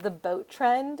up is the boat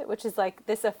trend, which is like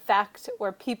this effect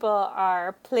where people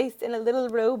are placed in a little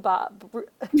robot.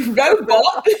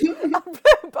 Robot.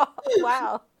 Robot.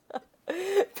 Wow.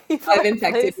 People I've are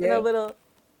infected placed in a you. little,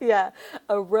 yeah,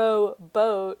 a row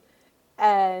boat,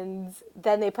 and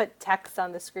then they put text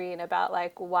on the screen about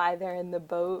like why they're in the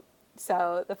boat.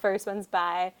 So the first one's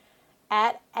by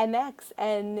at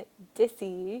MXN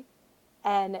Dissy,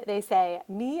 and they say,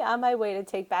 "Me on my way to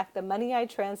take back the money I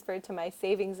transferred to my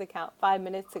savings account 5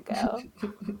 minutes ago."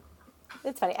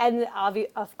 It's funny, and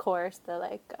of course the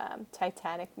like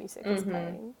Titanic music is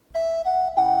playing.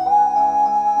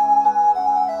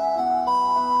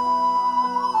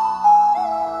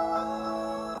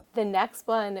 The next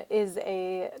one is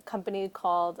a company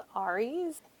called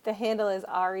Aries. The handle is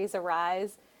Aries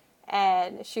Arise.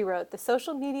 And she wrote, the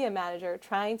social media manager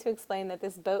trying to explain that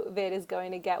this boat vid is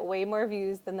going to get way more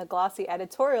views than the glossy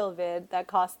editorial vid that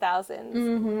cost thousands.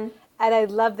 And I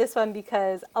love this one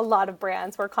because a lot of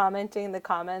brands were commenting in the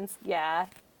comments, yeah,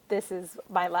 this is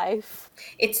my life.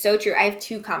 It's so true. I have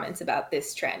 2 comments about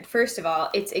this trend. First of all,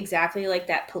 it's exactly like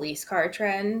that police car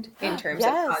trend in terms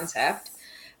of concept.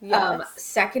 Yes.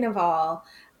 Second of all,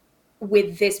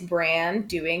 with this brand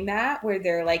doing that, where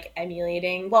they're like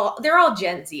emulating, well, they're all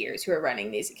Gen Zers who are running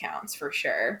these accounts for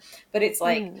sure, but it's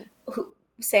like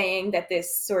saying that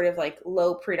this sort of like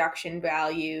low production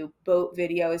value boat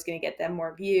video is going to get them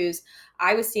more views.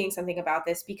 I was seeing something about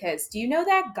this because do you know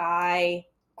that guy,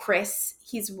 Chris?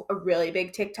 He's a really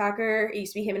big TikToker. It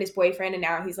used to be him and his boyfriend, and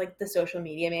now he's like the social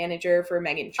media manager for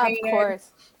Meghan Trainor. Of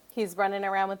course. He's running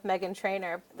around with Meghan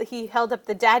Trainor. He held up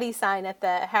the daddy sign at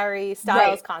the Harry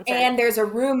Styles concert. And there's a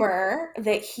rumor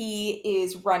that he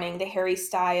is running the Harry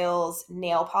Styles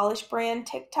nail polish brand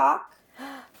TikTok.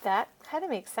 That kind of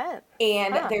makes sense.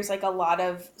 And there's like a lot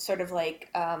of sort of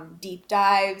like deep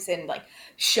dives and like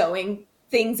showing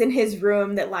things in his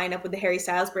room that line up with the Harry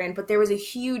Styles brand. But there was a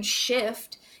huge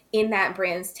shift in that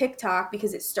brand's TikTok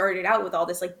because it started out with all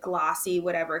this like glossy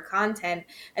whatever content,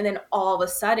 and then all of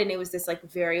a sudden it was this like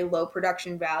very low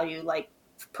production value like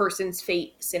person's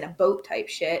face in a boat type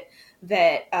shit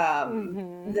that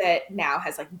that now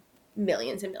has like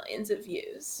millions and millions of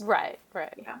views. Right.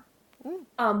 Yeah.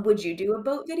 Would you do a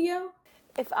boat video?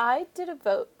 If I did a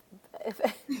boat, if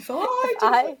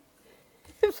I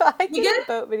did a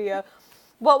boat video,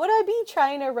 what would I be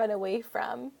trying to run away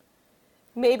from?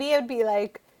 Maybe it would be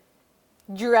like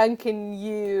drunken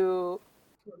you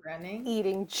running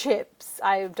eating chips.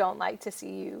 I don't like to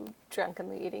see you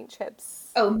drunkenly eating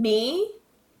chips. Oh, me?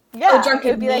 Yeah, oh, drunken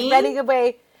it would be me? like running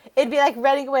away. It'd be like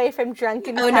running away from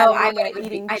drunken. Oh no, I know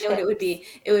eating I chips. know what it would be.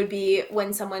 It would be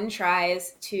when someone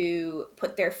tries to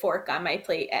put their fork on my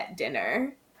plate at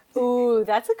dinner. Ooh,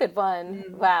 that's a good one.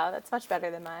 Wow, that's much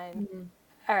better than mine.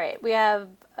 All right, we have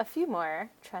a few more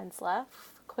trends left.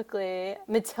 Quickly,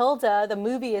 Matilda, the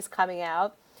movie is coming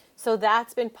out. So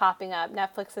that's been popping up.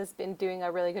 Netflix has been doing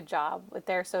a really good job with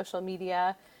their social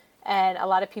media. And a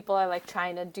lot of people are like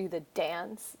trying to do the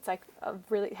dance. It's like a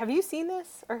really, have you seen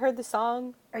this or heard the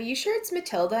song? Are you sure it's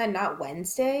Matilda and not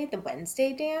Wednesday? The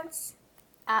Wednesday dance?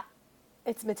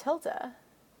 It's Matilda.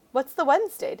 What's the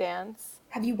Wednesday dance?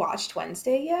 Have you watched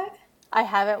Wednesday yet? I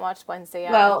haven't watched Wednesday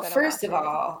yet. Well, first of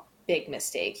all, big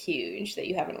mistake, huge, that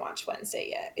you haven't watched Wednesday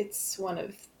yet. It's one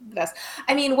of the best.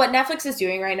 I mean, what Netflix is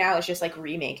doing right now is just like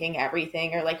remaking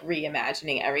everything or like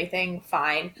reimagining everything.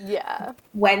 Fine. Yeah.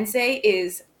 Wednesday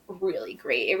is really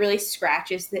great. It really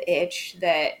scratches the itch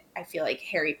that I feel like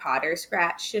Harry Potter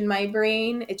scratched in my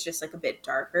brain. It's just like a bit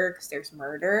darker because there's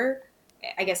murder.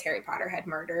 I guess Harry Potter had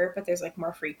murder, but there's like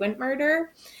more frequent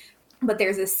murder. But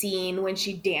there's a scene when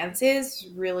she dances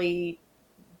really,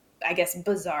 I guess,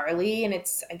 bizarrely, and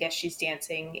I guess she's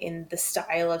dancing in the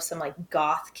style of some like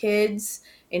goth kids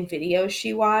in videos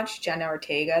she watched, Jenna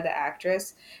Ortega, the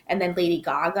actress. And then Lady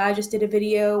Gaga just did a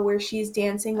video where she's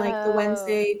dancing like the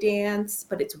Wednesday dance,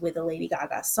 but it's with a Lady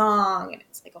Gaga song, and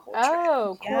it's like a whole trend.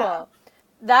 Oh, cool. Yeah.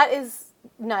 That is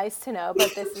nice to know,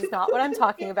 but this is not what I'm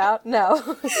talking about. No.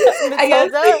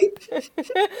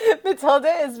 Matilda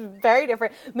is very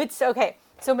different. Okay.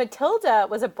 So Matilda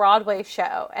was a Broadway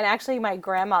show, and actually my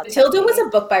grandma... Matilda was a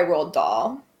book by Roald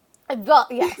Dahl. Well,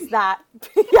 yes, that.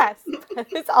 Yes.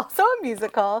 It's also a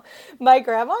musical. My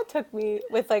grandma took me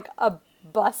with like a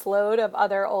busload of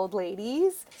other old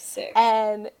ladies. Sick.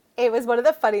 And it was one of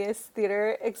the funniest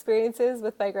theater experiences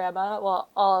with my grandma. Well,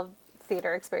 all of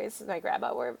theater experiences with my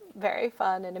grandma were very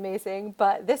fun and amazing,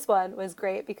 but this one was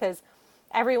great because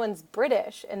everyone's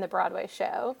British in the Broadway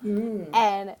show.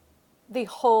 And the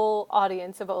whole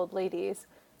audience of old ladies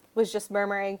was just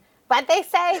murmuring, what they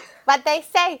say,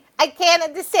 I can't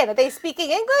understand. Are they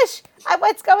speaking English?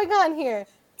 What's going on here?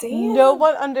 Damn. No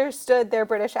one understood their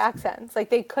British accents.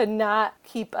 Like, they could not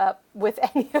keep up with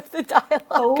any of the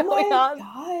dialogue going on.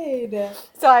 God.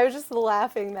 So I was just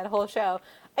laughing that whole show.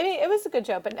 I mean, it was a good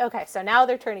show, but okay, so now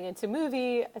they're turning into a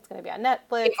movie. It's going to be on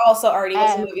Netflix. It also already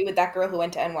was a movie with that girl who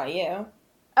went to NYU.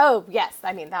 Oh, yes.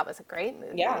 I mean, that was a great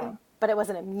movie. Yeah. But it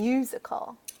wasn't a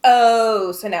musical.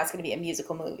 Oh, so now it's going to be a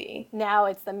musical movie. Now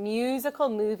it's the musical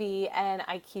movie, and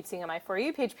I keep seeing on my For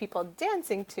You page people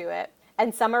dancing to it.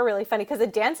 And some are really funny because the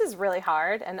dance is really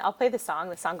hard, and I'll play the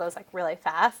song. The song goes like really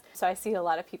fast. So I see a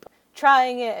lot of people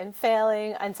trying it and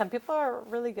failing, and some people are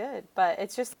really good. But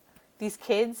it's just these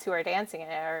kids who are dancing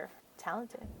it are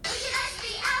talented.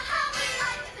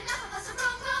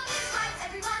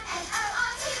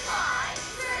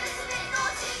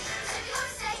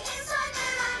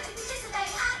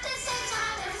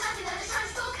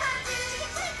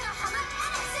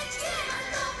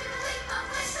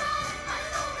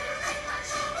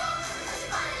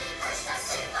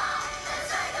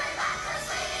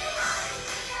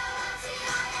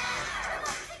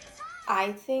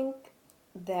 I think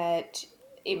that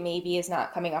it maybe is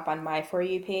not coming up on my For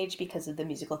You page because of the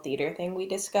musical theater thing we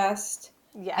discussed.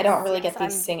 Yes, I don't really get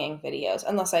yes, these singing videos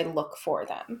unless I look for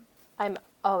them. I'm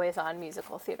always on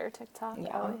musical theater TikTok,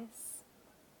 Yeah. always.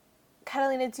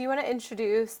 Catalina, do you want to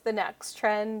introduce the next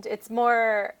trend? It's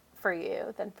more for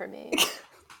you than for me.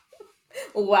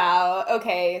 Wow.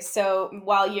 Okay. So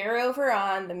while you're over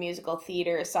on the musical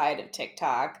theater side of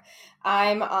TikTok,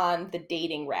 I'm on the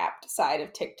dating wrapped side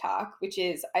of TikTok, which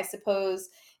is, I suppose,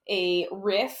 a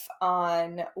riff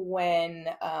on when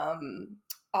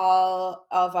all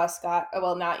of us got,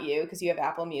 well, not you, because you have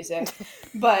Apple Music,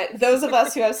 but those of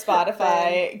us who have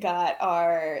Spotify got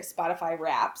our Spotify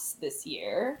Wraps this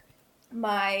year.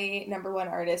 My number one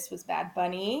artist was Bad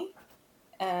Bunny.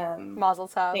 Mazel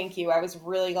tov. Thank you. I was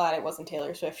really glad it wasn't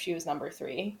Taylor Swift. She was number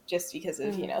 3, just because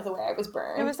of, you know, the way I was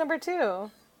burned. It was number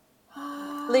 2.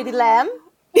 Lady Lamb?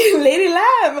 Lady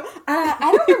Lamb!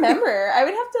 I don't remember. I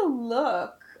would have to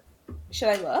look. Should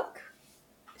I look?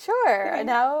 Sure. Okay.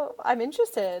 Now I'm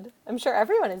interested. I'm sure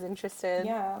everyone is interested.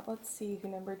 Yeah, let's see who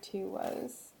number 2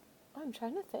 was. I'm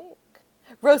trying to think.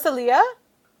 Rosalia?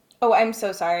 Oh, I'm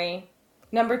so sorry.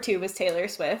 Number 2 was Taylor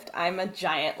Swift. I'm a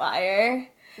giant liar.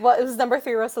 What, it was number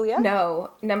 3 Rosalia?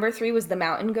 No, number 3 was the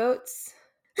Mountain Goats.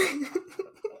 Who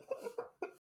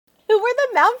were the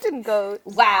Mountain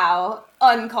Goats? Wow,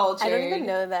 uncultured. I don't even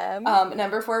know them.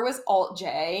 Number 4 was Alt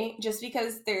J, just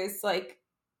because there's like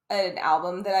an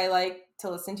album that I like to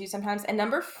listen to sometimes. And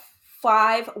number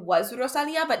 5 was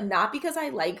Rosalia, but not because I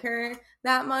like her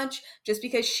that much, just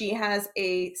because she has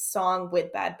a song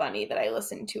with Bad Bunny that I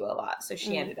listen to a lot. So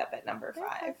she ended up at number 5.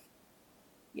 Okay.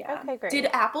 Yeah. Okay, great. Did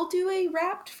Apple do a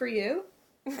Wrapped for you?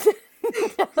 No,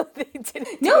 they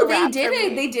didn't. No, do a they rap did for it.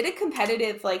 me. They did a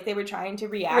competitive, like they were trying to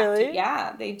react. Really?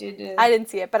 Yeah, they did. I didn't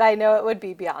see it, but I know it would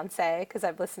be Beyonce because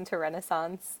I've listened to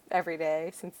Renaissance every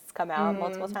day since it's come out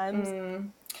multiple times.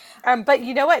 But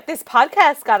you know what? This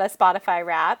podcast got a Spotify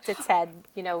Wrapped. It said,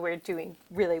 you know, we're doing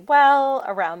really well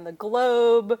around the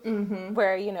globe.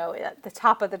 We're, you know, at the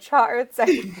top of the charts. I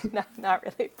mean, not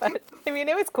really, but I mean,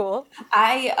 it was cool.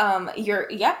 I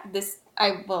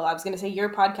was going to say your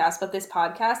podcast, but this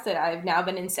podcast that I've now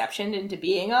been inceptioned into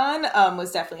being on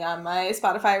was definitely on my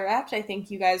Spotify Wrapped. I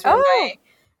think you guys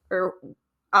were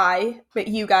but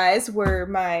you guys were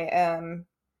my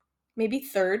maybe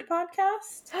 3rd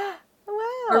podcast.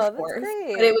 Wow, that's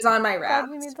great. But it was on my Glad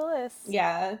Wrapped. we made the list.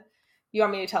 Yeah. You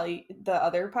want me to tell you the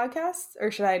other podcasts,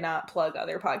 or should I not plug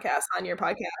other podcasts on your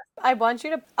podcast? I want you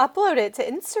to upload it to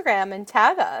Instagram and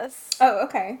tag us. Oh,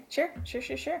 okay. Sure.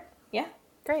 Yeah.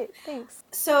 Great, thanks.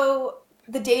 So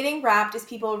the dating wrapped is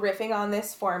people riffing on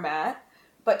this format,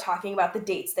 but talking about the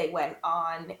dates they went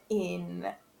on in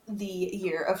the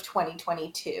year of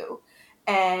 2022.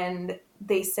 And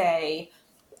they say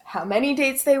how many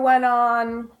dates they went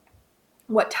on,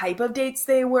 what type of dates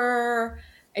they were,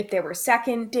 if there were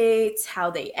second dates,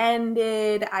 how they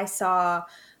ended. I've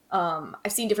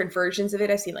seen different versions of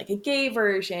it. I've seen like a gay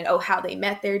version, how they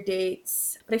met their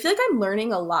dates. But I feel like I'm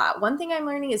learning a lot. One thing I'm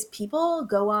learning is people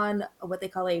go on what they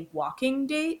call a walking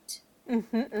date. Oh,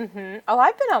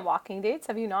 I've been on walking dates.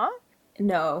 Have you not?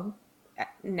 No,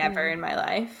 never in my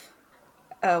life.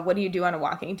 What do you do on a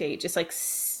walking date? Just like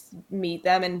meet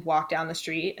them and walk down the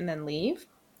street and then leave?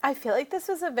 I feel like this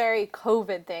was a very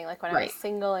COVID thing, like when I Right. was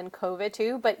single and COVID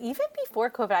too. But even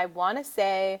before COVID, I want to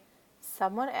say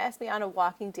someone asked me on a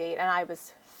walking date and I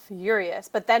was furious.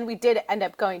 But then we did end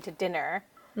up going to dinner.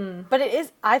 But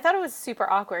I thought it was super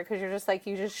awkward because you're just like,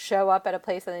 you just show up at a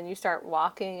place and then you start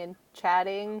walking and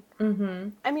chatting. Mm-hmm.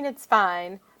 I mean, it's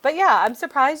fine. But yeah, I'm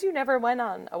surprised you never went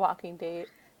on a walking date.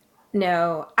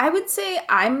 No, I would say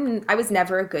I was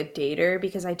never a good dater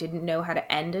because I didn't know how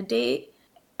to end a date.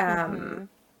 And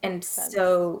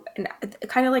so, and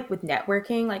kind of like with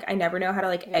networking, like I never know how to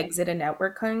like exit a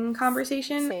networking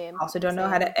conversation. Same. Also don't know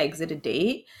how to exit a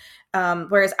date.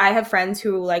 Whereas I have friends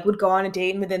who like would go on a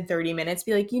date and within 30 minutes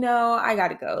be like, I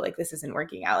gotta go. Like this isn't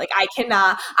working out. Like I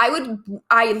cannot,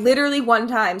 I literally one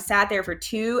time sat there for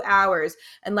 2 hours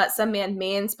and let some man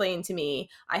mansplain to me.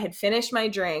 I had finished my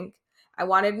drink. I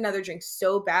wanted another drink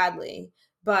so badly,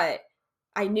 but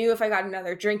I knew if I got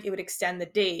another drink, it would extend the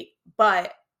date,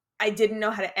 but I didn't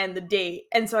know how to end the date.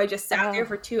 And so I just sat there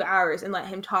for 2 hours and let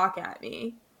him talk at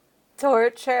me.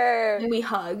 Torture. And we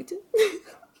hugged.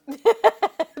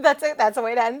 That's a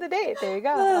way to end the date. There you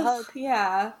go. A hug.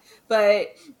 Yeah.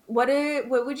 But what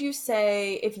would you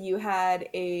say if you had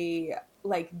a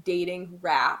like dating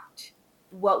Wrapped?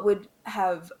 What would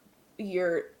have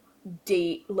your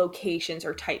date locations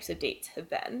or types of dates have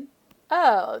been?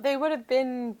 Oh, they would have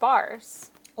been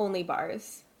bars. Only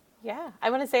bars. Yeah. I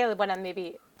want to say I went on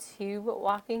maybe 2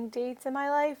 walking dates in my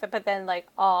life, but then like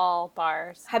all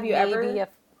bars. Have you ever?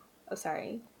 Oh,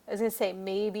 sorry. I was going to say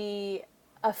maybe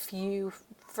a few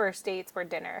first dates were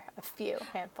dinner. A few,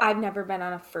 handful. I've never been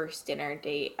on a first dinner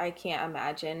date. I can't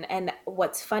imagine. And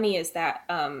what's funny is that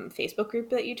Facebook group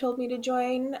that you told me to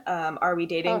join, Are We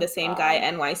Dating the Same Guy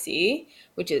NYC,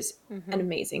 which is an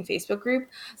amazing Facebook group.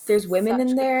 There's women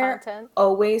in there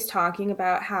always talking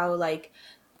about how like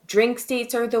drinks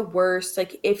dates are the worst.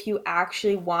 Like if you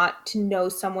actually want to know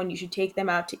someone, you should take them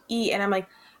out to eat. And I'm like,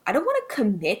 I don't want to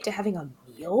commit to having a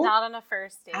meal. Not on a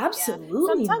first date. Absolutely. Yeah.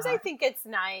 Sometimes not. I think it's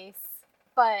nice,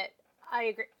 but I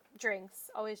agree. Drinks,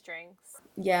 always drinks.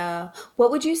 Yeah. What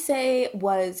would you say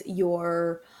was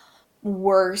your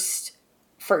worst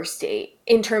first date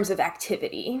in terms of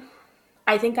activity?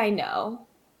 I think I know.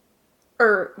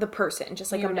 Or the person,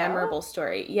 just like a memorable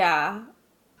story. Yeah.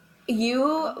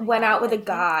 You went out with a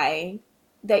guy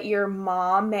that your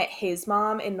mom met his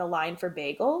mom in the line for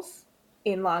bagels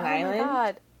in Long Island. Oh my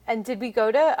God. And did we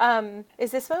go to,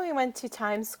 is this when we went to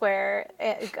Times Square,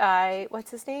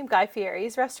 what's his name? Guy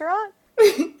Fieri's restaurant?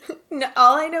 No,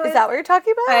 all I know is that what you're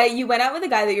talking about? You went out with a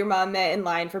guy that your mom met in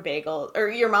line for bagels, or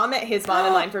your mom met his mom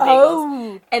in line for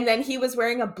bagels. And then he was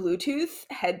wearing a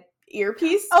Bluetooth head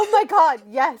earpiece. Oh my God,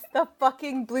 yes, the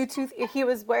fucking Bluetooth. He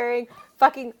was wearing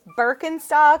fucking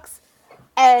Birkenstocks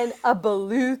and a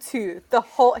Bluetooth. The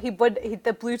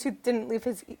Bluetooth didn't leave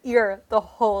his ear the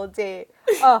whole date.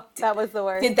 Oh, that was the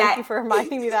worst. Thank you for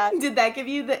reminding me that. Did that give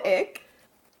you the ick?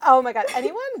 Oh my God,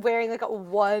 anyone wearing like a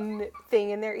one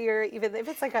thing in their ear, even if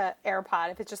it's like a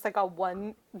AirPod, if it's just like a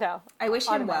one, no. I wish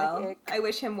him well. Ick. I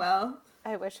wish him well.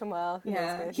 I wish him well.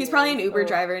 Yeah, he's probably an Uber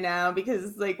driver now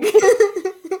because like he's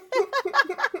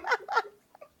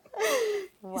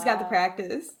got the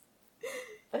practice.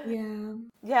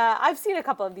 Yeah, I've seen a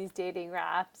couple of these dating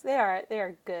Wraps. They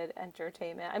are good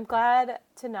entertainment. I'm glad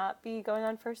to not be going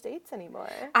on first dates anymore.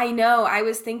 I know. I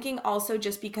was thinking also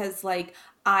just because like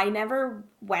I never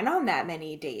went on that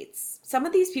many dates. Some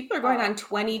of these people are going on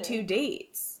 22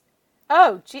 dates.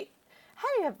 Oh, gee. How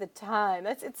do you have the time?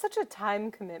 It's such a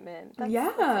time commitment. That's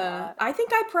I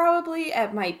think I probably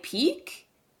at my peak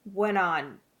went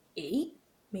on 8,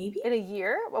 maybe. In a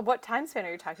year? What time span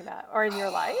are you talking about? Or in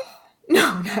your life?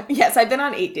 No, yes, I've been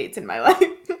on 8 dates in my life.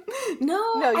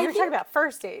 No, you're talking about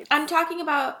first dates. I'm talking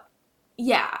about,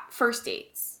 first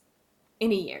dates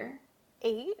in a year.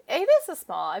 8? 8 is a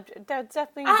small. There's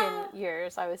definitely been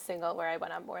years I was single where I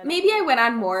went on more than maybe 8. I went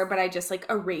on more, but I just like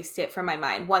erased it from my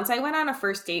mind. Once I went on a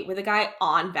first date with a guy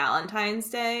on Valentine's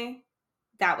Day,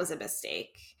 that was a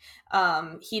mistake.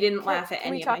 He didn't laugh at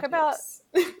any of my jokes.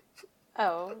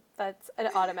 Oh, that's an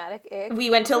automatic ick. We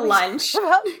went to lunch.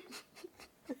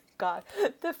 God,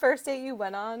 the first date you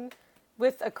went on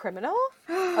with a criminal?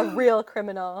 A real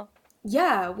criminal.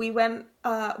 Yeah, we went,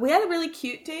 we had a really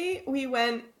cute date. We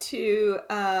went to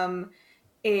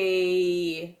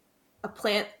a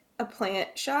plant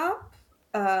shop,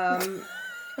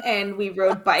 and we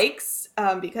rode bikes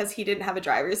because he didn't have a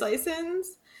driver's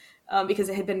license, because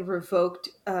it had been revoked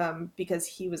because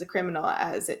he was a criminal,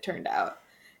 as it turned out.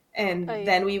 And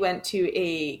then we went to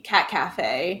a cat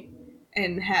cafe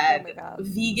and had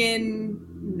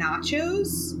vegan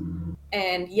nachos.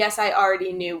 And yes, I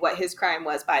already knew what his crime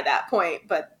was by that point,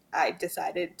 but I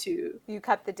decided to... You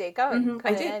kept the date going. Mm-hmm,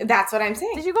 I did. That's what I'm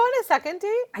saying. Did you go on a second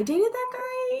date? I dated that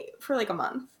guy for like a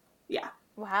month. Yeah.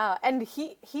 Wow. And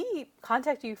he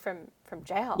contacted you from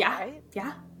jail, Yeah. right?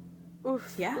 Yeah.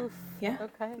 Oof. Yeah. Oof. Yeah.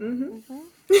 Okay.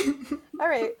 Mm-hmm. All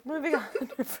right, moving on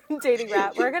from dating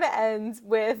rap, we're going to end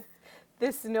with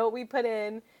this note we put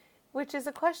in, which is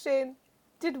a question.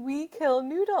 Did we kill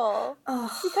Noodle?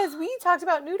 Oh, Because we talked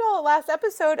about Noodle last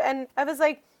episode, and I was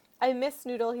like, I miss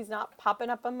Noodle. He's not popping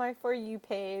up on my For You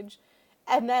page.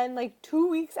 And then, like, 2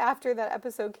 weeks after that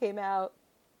episode came out,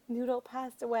 Noodle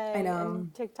passed I away, know.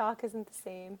 and TikTok isn't the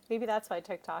same. Maybe that's why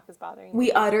TikTok is bothering We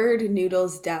me. uttered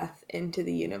Noodle's death into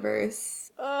the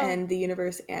universe, Ugh, and the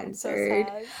universe so answered.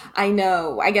 sad. I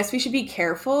know. I guess we should be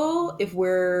careful if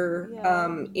we're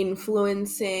Yeah.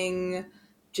 influencing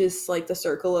just like the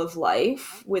circle of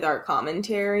life with our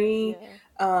commentary.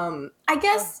 Yeah. I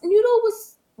guess Noodle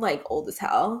was like old as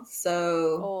hell,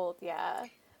 so Old, yeah.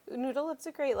 Noodle lives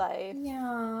a great life.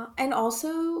 yeah. And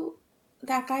also,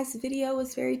 that guy's video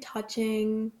was very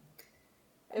touching.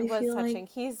 It I was feel like touching.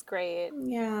 He's great.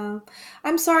 yeah.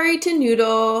 I'm sorry to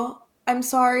Noodle. I'm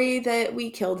sorry that we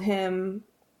killed him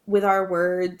with our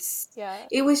words. Yeah.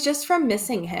 It was just from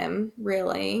missing him,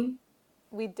 really.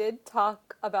 We did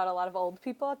talk about a lot of old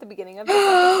people at the beginning of this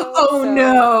episode. Oh so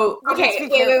no. we need to Okay,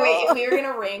 be wait. careful. If we were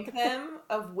gonna rank them,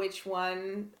 of which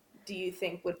one do you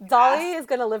think would Dolly pass? is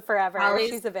gonna live forever. Dolly's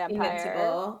She's a vampire.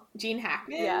 invincible. Gene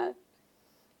Hackman? Yeah.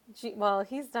 Well,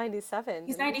 he's 97.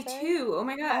 He's didn't we say? 92. Oh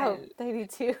my Oh, god.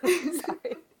 92.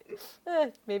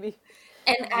 Sorry. Maybe.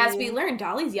 And as we Yeah. learned,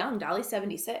 Dolly's young. Dolly's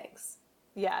 76.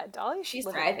 Yeah, Dolly's She's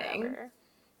living thriving. forever.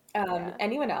 Yeah.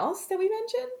 Anyone else that we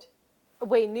mentioned?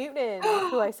 Wayne Newton,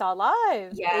 who I saw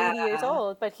live, Yeah. 80 years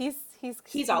old, but he's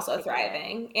also kicking it.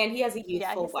 thriving, and he has a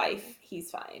youthful he's wife. thriving.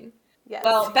 He's fine. Yes.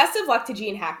 Well, best of luck to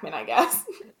Gene Hackman, I guess.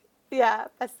 Yeah,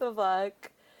 best of luck.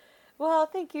 Well,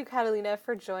 thank you, Catalina,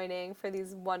 for joining for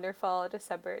these wonderful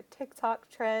December TikTok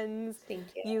trends. Thank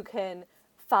you. You can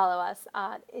follow us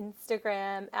on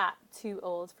Instagram at Too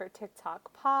Old for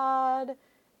TikTok Pod,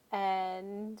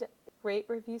 and rate,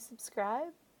 review, subscribe.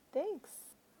 Thanks.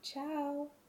 Ciao.